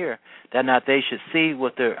they can't hear. That not they should see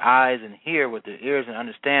with their eyes and hear with their ears and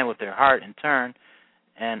understand with their heart and turn,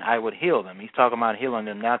 and I would heal them. He's talking about healing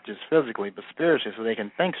them not just physically, but spiritually, so they can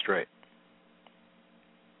think straight.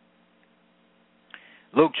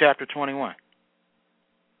 Luke chapter 21.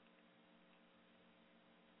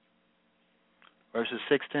 Verses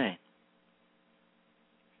 16.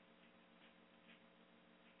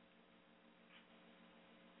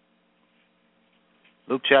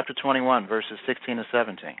 Luke chapter 21, verses 16 to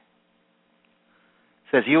 17. It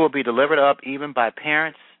says, you will be delivered up even by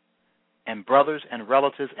parents and brothers and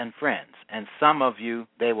relatives and friends, and some of you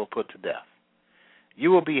they will put to death.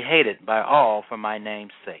 You will be hated by all for my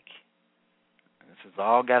name's sake. This has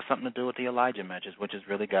all got something to do with the Elijah message, which is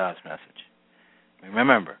really God's message.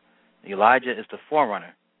 Remember, Elijah is the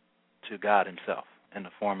forerunner to God himself in the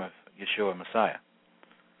form of Yeshua Messiah.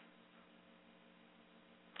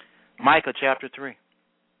 Micah chapter 3.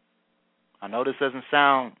 I know this doesn't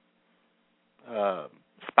sound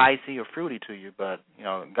spicy or fruity to you, but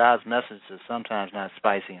God's message is sometimes not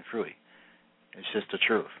spicy and fruity. It's just the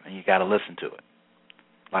truth, and you got to listen to it.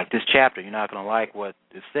 Like this chapter, you're not going to like what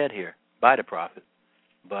is said here by the prophet,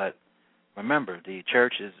 but remember, the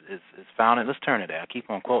church is founded. Let's turn to that. I keep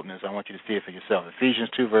on quoting this. I want you to see it for yourself. Ephesians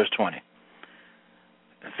 2, verse 20.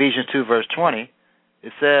 Ephesians 2, verse 20,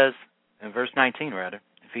 it says, in verse 19 rather,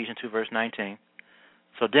 Ephesians 2, verse 19,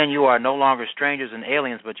 so then you are no longer strangers and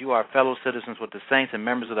aliens, but you are fellow citizens with the saints and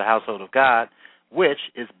members of the household of God, which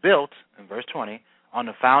is built, in verse 20, on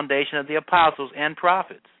the foundation of the apostles and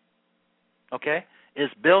prophets. Okay?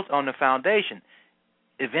 It's built on the foundation.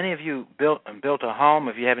 If any of you built a home,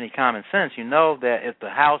 if you have any common sense, you know that if the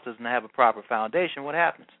house doesn't have a proper foundation, what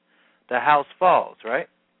happens? The house falls, right?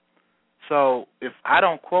 So if I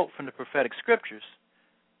don't quote from the prophetic scriptures,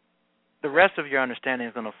 the rest of your understanding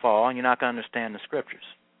is going to fall, and you're not going to understand the scriptures.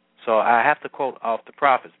 So I have to quote off the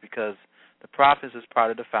prophets, because the prophets is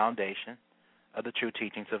part of the foundation of the true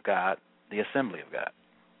teachings of God, the assembly of God.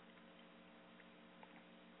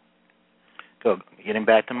 So getting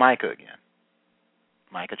back to Micah again.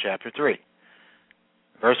 Micah chapter 3,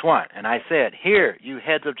 verse 1. And I said, hear, you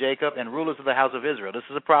heads of Jacob and rulers of the house of Israel. This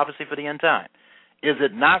is a prophecy for the end time. Is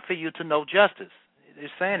it not for you to know justice?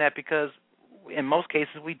 They're saying that because in most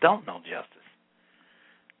cases we don't know justice.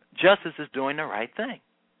 Justice is doing the right thing.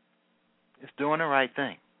 It's doing the right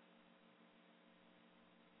thing.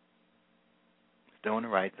 It's doing the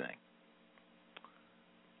right thing.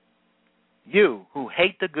 You who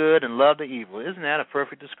hate the good and love the evil. Isn't that a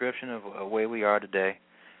perfect description of the way we are today?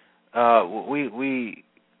 I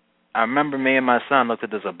remember me and my son looked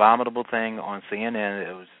at this abominable thing on CNN.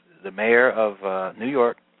 It was the mayor of New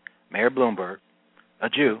York, Mayor Bloomberg, a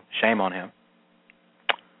Jew, shame on him,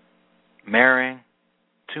 marrying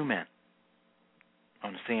two men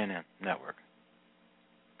on the CNN network.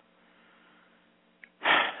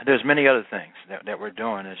 There's many other things that we're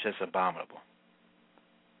doing. It's just abominable.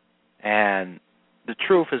 And the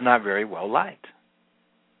truth is not very well liked.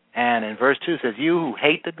 And in verse 2 it says, you who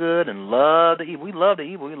hate the good and love the evil. We love the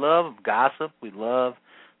evil. We love gossip. We love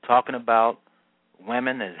talking about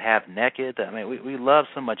women that half naked. I mean, we love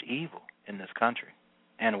so much evil in this country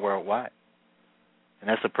and worldwide. And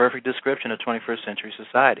that's a perfect description of 21st century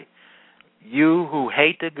society. You who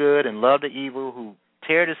hate the good and love the evil, who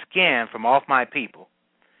tear the skin from off my people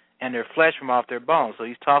and their flesh from off their bones. So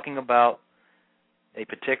he's talking about a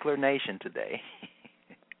particular nation today,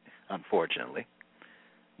 unfortunately,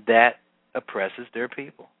 that oppresses their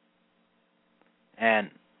people. And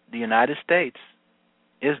the United States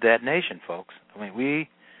is that nation, folks. I mean, we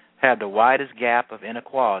have the widest gap of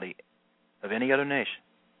inequality of any other nation.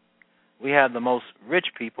 We have the most rich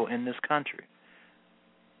people in this country.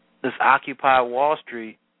 This Occupy Wall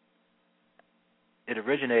Street, it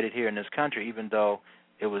originated here in this country, even though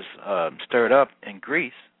it was stirred up in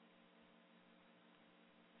Greece.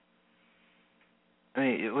 I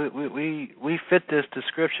mean, we fit this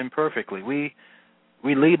description perfectly. We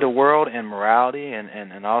lead the world in morality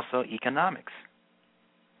and also economics.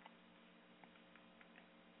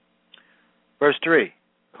 Verse 3,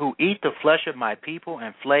 who eat the flesh of my people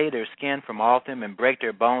and flay their skin from off them and break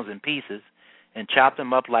their bones in pieces and chop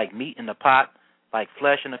them up like meat in the pot, like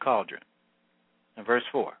flesh in a cauldron. And verse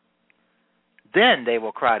 4, then they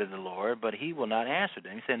will cry to the Lord, but he will not answer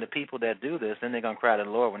them. He's saying the people that do this, then they're going to cry to the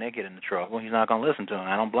Lord when they get into trouble. He's not going to listen to them.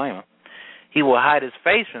 I don't blame him. He will hide his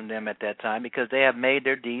face from them at that time because they have made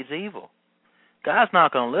their deeds evil. God's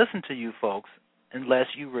not going to listen to you folks unless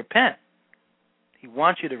you repent. He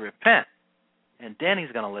wants you to repent, and then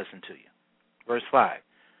he's going to listen to you. Verse 5,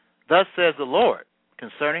 thus says the Lord,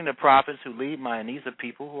 concerning the prophets who lead my Anisa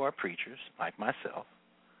people who are preachers, like myself,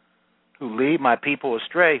 who lead my people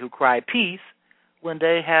astray, who cry peace, when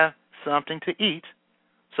they have something to eat.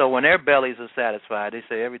 So when their bellies are satisfied, they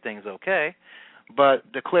say everything's okay,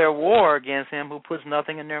 but declare war against him who puts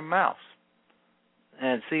nothing in their mouths.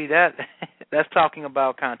 And see, that's talking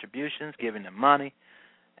about contributions, giving them money.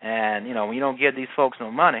 And, you know, when you don't give these folks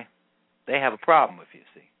no money, they have a problem with you,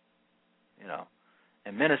 see. You know,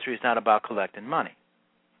 and ministry is not about collecting money.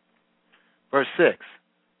 Verse 6,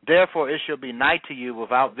 therefore it shall be night to you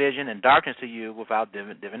without vision, and darkness to you without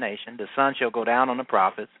divination. The sun shall go down on the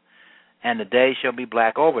prophets, and the day shall be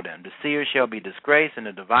black over them. The seers shall be disgraced, and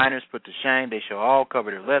the diviners put to shame. They shall all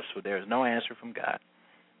cover their lips, for there is no answer from God.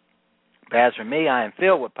 But as for me, I am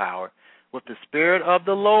filled with power, with the Spirit of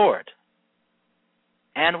the Lord,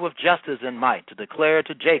 and with justice and might, to declare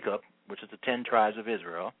to Jacob, which is the 10 tribes of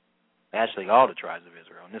Israel, actually all the tribes of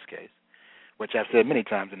Israel in this case, which I've said many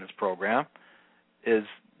times in this program, is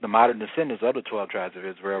the modern descendants of the 12 tribes of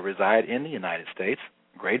Israel reside in the United States,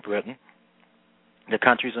 Great Britain, the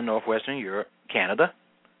countries in northwestern Europe, Canada,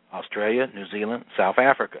 Australia, New Zealand, South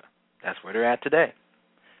Africa. That's where they're at today.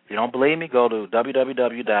 If you don't believe me, go to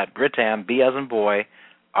www.britam, B as in boy,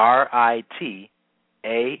 RITAM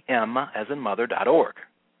as in mother.org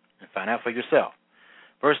and find out for yourself.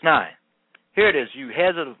 Verse 9, here it is, you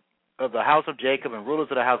heads of the house of Jacob and rulers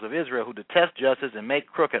of the house of Israel who detest justice and make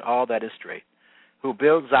crooked all that is straight, who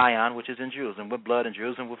build Zion, which is in Jerusalem, with blood, and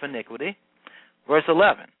Jerusalem with iniquity. Verse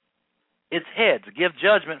 11, its heads give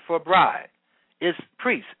judgment for a bribe. Its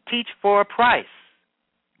priests teach for a price,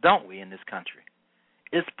 don't we, in this country?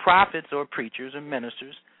 Its prophets or preachers and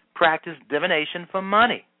ministers practice divination for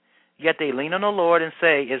money. Yet they lean on the Lord and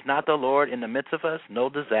say, is not the Lord in the midst of us? No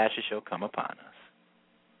disaster shall come upon us.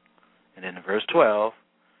 And then in verse 12,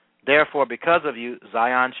 therefore, because of you,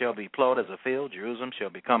 Zion shall be plowed as a field, Jerusalem shall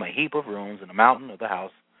become a heap of ruins, and the mountain of the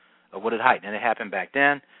house of wooded height. And it happened back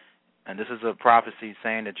then, and this is a prophecy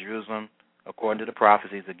saying that Jerusalem, according to the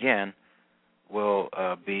prophecies again, will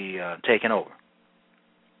be taken over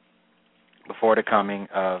before the coming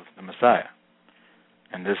of the Messiah.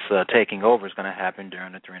 And this taking over is going to happen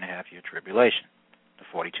during the 3.5-year tribulation, the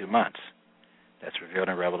 42 months. That's revealed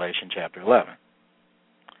in Revelation chapter 11,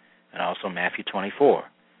 and also Matthew 24,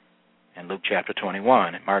 and Luke chapter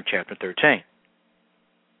 21, and Mark chapter 13.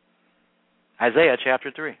 Isaiah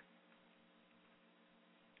chapter 3.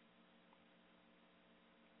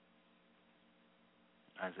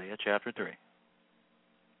 Isaiah chapter 3.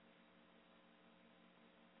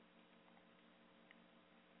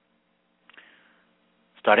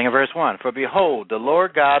 Starting in verse 1, for behold, the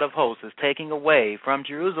Lord God of hosts is taking away from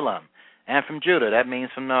Jerusalem and from Judah, that means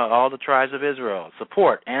from all the tribes of Israel,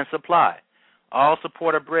 support and supply, all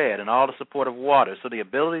support of bread and all the support of water. So the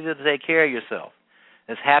ability to take care of yourself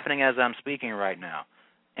is happening as I'm speaking right now.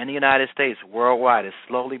 In the United States, worldwide, is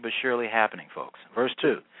slowly but surely happening, folks. Verse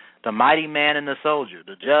 2, the mighty man and the soldier,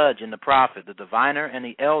 the judge and the prophet, the diviner and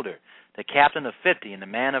the elder, the captain of 50 and the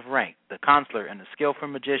man of rank, the counselor and the skillful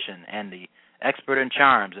magician and the expert in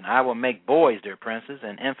charms, and I will make boys their princes,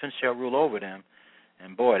 and infants shall rule over them.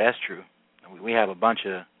 And boy, that's true. We have a bunch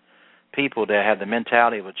of people that have the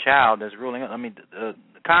mentality of a child that's ruling. I mean, the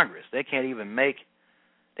Congress, they can't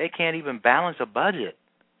even balance a budget.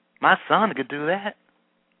 My son could do that.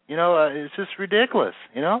 You know, it's just ridiculous,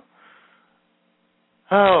 you know.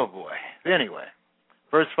 Oh, boy. Anyway,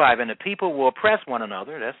 verse 5, and the people will oppress one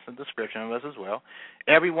another. That's a description of us as well.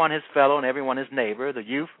 Everyone his fellow and everyone his neighbor. The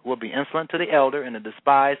youth will be insolent to the elder and the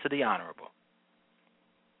despised to the honorable.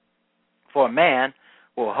 For a man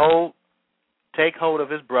will take hold of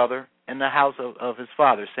his brother in the house of his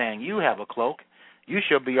father, saying, you have a cloak, you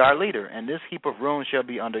shall be our leader, and this heap of ruin shall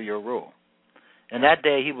be under your rule. And that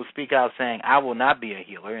day he will speak out, saying, I will not be a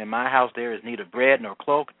healer. In my house there is neither bread nor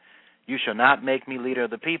cloak. You shall not make me leader of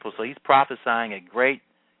the people. So he's prophesying a great,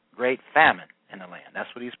 great famine in the land. That's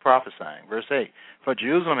what he's prophesying. Verse 8, for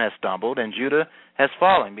Jerusalem has stumbled and Judah has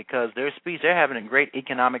fallen, because their speech, they're having great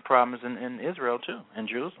economic problems in Israel too, in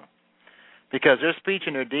Jerusalem. Because their speech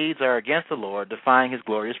and their deeds are against the Lord, defying his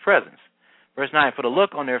glorious presence. Verse 9, for the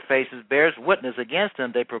look on their faces bears witness against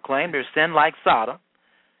them. They proclaim their sin like Sodom.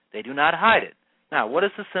 They do not hide it. Now, what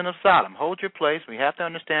is the sin of Sodom? Hold your place. We have to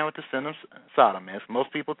understand what the sin of Sodom is.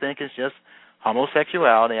 Most people think it's just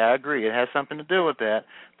homosexuality. I agree. It has something to do with that,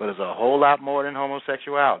 but it's a whole lot more than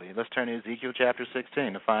homosexuality. Let's turn to Ezekiel chapter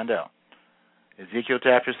 16 to find out. Ezekiel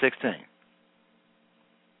chapter 16.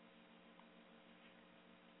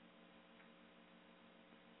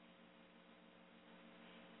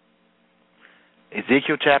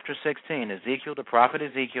 Ezekiel chapter 16. Ezekiel, the prophet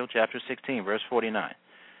Ezekiel, chapter 16, verse 49.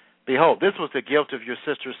 Behold, this was the guilt of your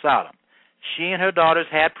sister Sodom. She and her daughters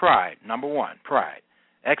had pride. Number 1, pride.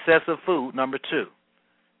 Excess of food. Number 2.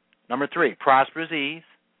 Number 3, prosperous ease.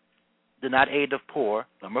 Did not aid the poor.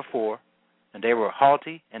 Number 4. And they were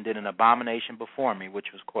haughty and did an abomination before me, which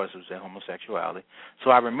was, of course, was their homosexuality.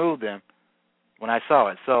 So I removed them when I saw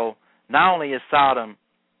it. So not only is Sodom,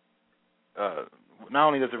 not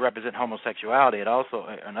only does it represent homosexuality, it also,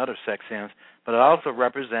 and other sex sins, but it also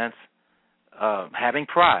represents having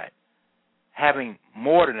pride, having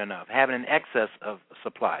more than enough, having an excess of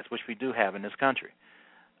supplies, which we do have in this country.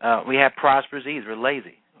 We have prosperous ease. We're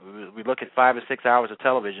lazy. We look at 5 or 6 hours of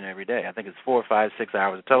television every day. I think it's 4, 5, 6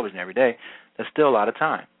 hours of television every day. That's still a lot of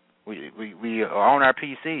time. We are on our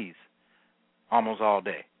PCs almost all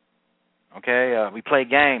day. Okay? We play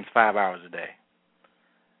games 5 hours a day.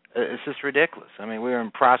 It's just ridiculous. I mean, we're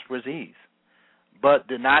in prosperous ease. But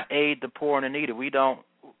did not aid the poor and the needy. We don't,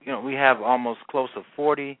 we have almost close to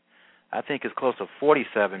 40, I think it's close to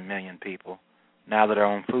 47 million people now that are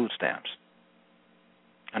on food stamps.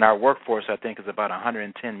 And our workforce, I think, is about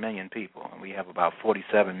 110 million people. And we have about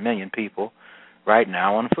 47 million people right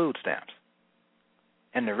now on food stamps.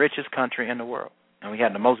 In the richest country in the world. And we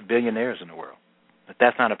have the most billionaires in the world. If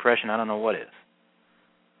that's not oppression, I don't know what is.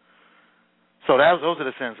 So those are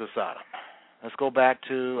the sins of Sodom. Let's go back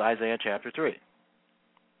to Isaiah chapter 3.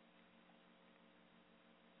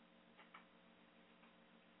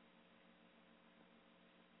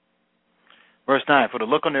 Verse 9, for the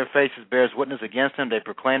look on their faces bears witness against them. They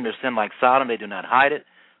proclaim their sin like Sodom. They do not hide it.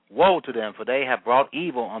 Woe to them, for they have brought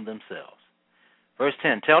evil on themselves. Verse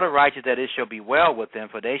 10, tell the righteous that it shall be well with them,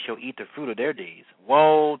 for they shall eat the fruit of their deeds.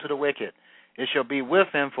 Woe to the wicked. It shall be with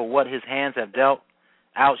him, for what his hands have dealt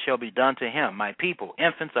out shall be done to him. My people,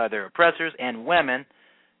 infants are their oppressors, and women.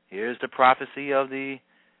 Here's the prophecy of the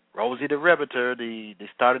Rosie the Riveter, the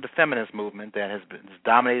start of the feminist movement that has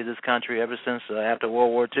dominated this country ever since after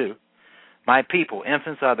World War II. My people,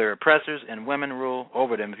 infants are their oppressors, and women rule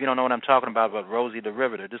over them. If you don't know what I'm talking about Rosie the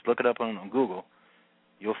Riveter, just look it up on Google.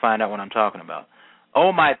 You'll find out what I'm talking about.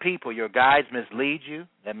 Oh, my people, your guides mislead you.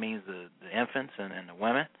 That means the infants and the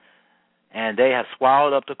women. And they have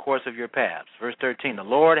swallowed up the course of your paths. Verse 13, the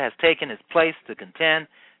Lord has taken his place to contend.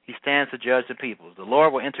 He stands to judge the peoples. The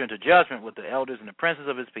Lord will enter into judgment with the elders and the princes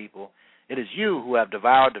of his people. It is you who have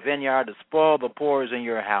devoured the vineyard. The spoil of the poor is in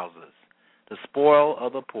your houses. The spoil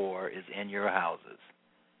of the poor is in your houses.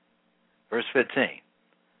 Verse 15,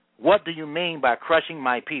 what do you mean by crushing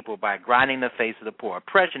my people, by grinding the face of the poor?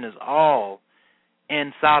 Oppression is all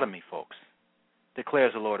in sodomy, folks.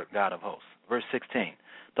 declares the Lord God of hosts. Verse 16.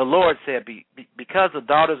 The Lord said, because the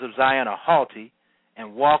daughters of Zion are haughty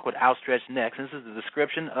and walk with outstretched necks. This is the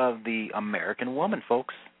description of the American woman,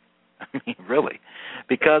 folks. I mean, really.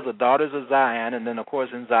 Because the daughters of Zion, and then, of course,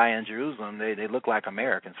 in Zion, Jerusalem, they look like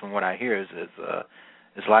Americans from what I hear.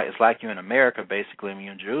 It's like you're in America, basically, when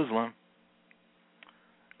you're in Jerusalem.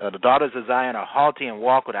 The daughters of Zion are haughty and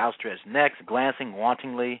walk with outstretched necks, glancing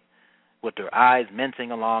wantonly with their eyes,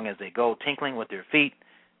 mincing along as they go, tinkling with their feet.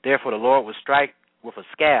 Therefore the Lord will strike with a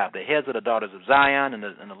scab the heads of the daughters of Zion, and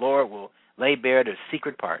the Lord will lay bare their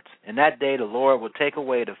secret parts. In that day the Lord will take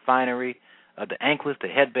away the finery of the anklets, the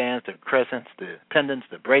headbands, the crescents, the pendants,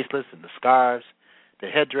 the bracelets, and the scarves, the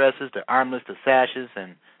headdresses, the armlets, the sashes,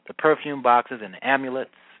 and the perfume boxes, and the amulets,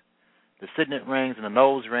 the signet rings and the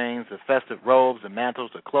nose rings, the festive robes, the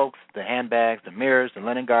mantles, the cloaks, the handbags, the mirrors, the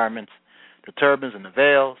linen garments, the turbans, and the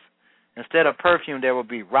veils. Instead of perfume, there will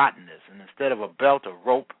be rottenness, and instead of a belt, a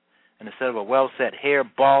rope, and instead of a well-set hair,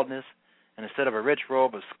 baldness, and instead of a rich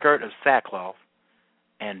robe, a skirt of sackcloth,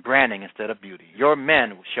 and branding instead of beauty. Your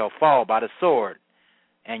men shall fall by the sword,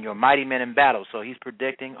 and your mighty men in battle. So he's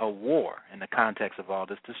predicting a war in the context of all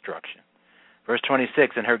this destruction. Verse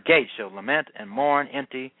 26, and her gates shall lament and mourn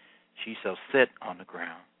empty. She shall sit on the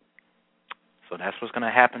ground. So that's what's going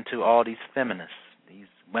to happen to all these feminists, these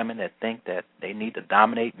women that think that they need to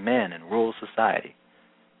dominate men and rule society.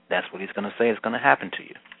 That's what he's going to say is going to happen to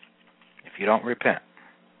you if you don't repent.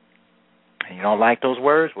 And you don't like those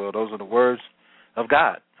words? Well, those are the words of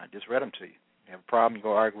God. I just read them to you. If you have a problem, you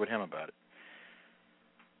go argue with him about it.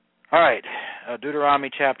 All right, Deuteronomy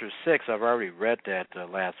chapter 6, I've already read that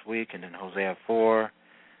last week, and then Hosea 4,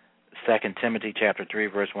 2 Timothy chapter 3,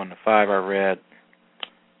 verse 1 to 5 I read.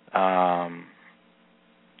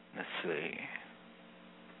 Let's see.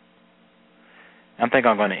 I think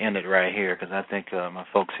I'm going to end it right here because I think my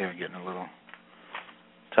folks here are getting a little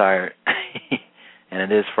tired, and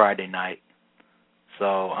it is Friday night. So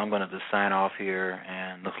I'm going to just sign off here,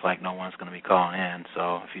 and looks like no one's going to be calling in.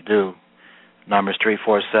 So if you do, number is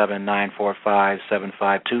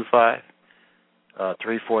 347-945-7525,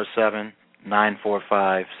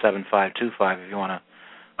 347-945-7525. If you want to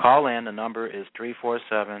call in, the number is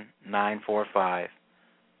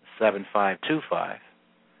 347-945-7525.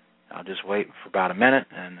 I'll just wait for about a minute,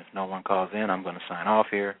 and if no one calls in, I'm going to sign off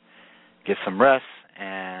here, get some rest,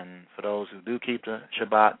 and for those who do keep the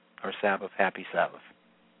Shabbat or Sabbath, happy Sabbath.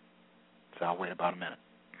 So I'll wait about a minute.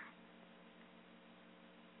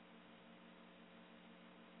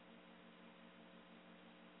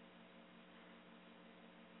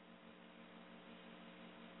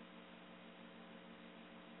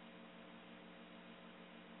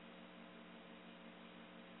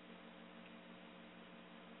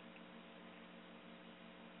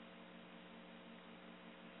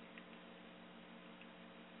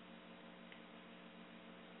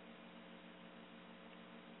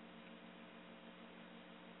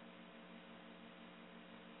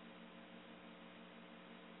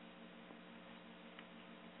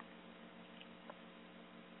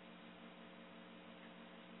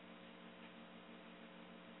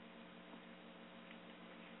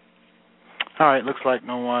 All right, looks like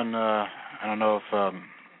no one, I don't know if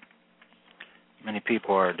many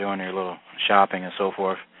people are doing their little shopping and so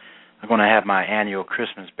forth. I'm going to have my annual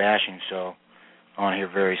Christmas bashing show on here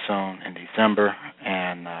very soon in December,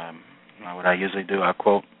 and what I usually do, I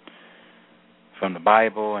quote from the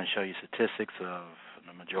Bible and show you statistics of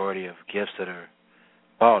the majority of gifts that are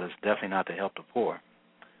bought. It's definitely not to help the poor.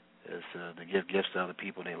 It's to give gifts to other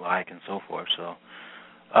people they like and so forth. So,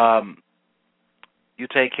 you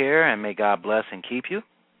take care, and may God bless and keep you.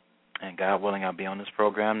 And God willing, I'll be on this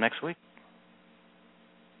program next week.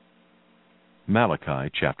 Malachi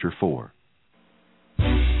chapter 4.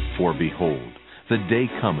 For behold, the day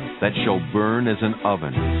cometh that shall burn as an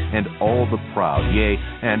oven, and all the proud, yea,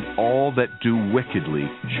 and all that do wickedly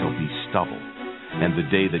shall be stubble. And the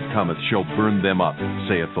day that cometh shall burn them up,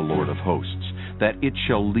 saith the Lord of hosts, that it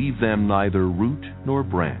shall leave them neither root nor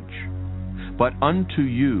branch. But unto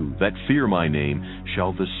you that fear my name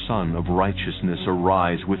shall the Son of Righteousness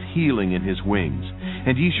arise with healing in his wings,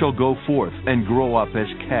 and ye shall go forth and grow up as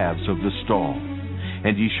calves of the stall.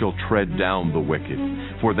 And ye shall tread down the wicked,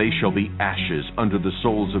 for they shall be ashes under the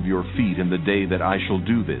soles of your feet in the day that I shall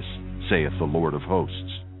do this, saith the Lord of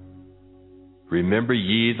hosts. Remember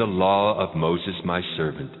ye the law of Moses my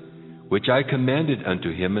servant, which I commanded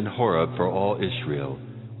unto him in Horeb for all Israel,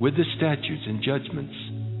 with the statutes and judgments.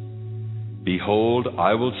 Behold,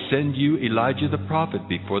 I will send you Elijah the prophet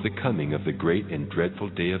before the coming of the great and dreadful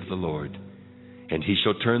day of the Lord. And he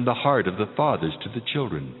shall turn the heart of the fathers to the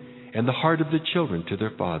children, and the heart of the children to their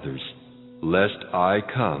fathers, lest I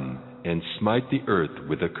come and smite the earth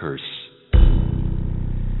with a curse.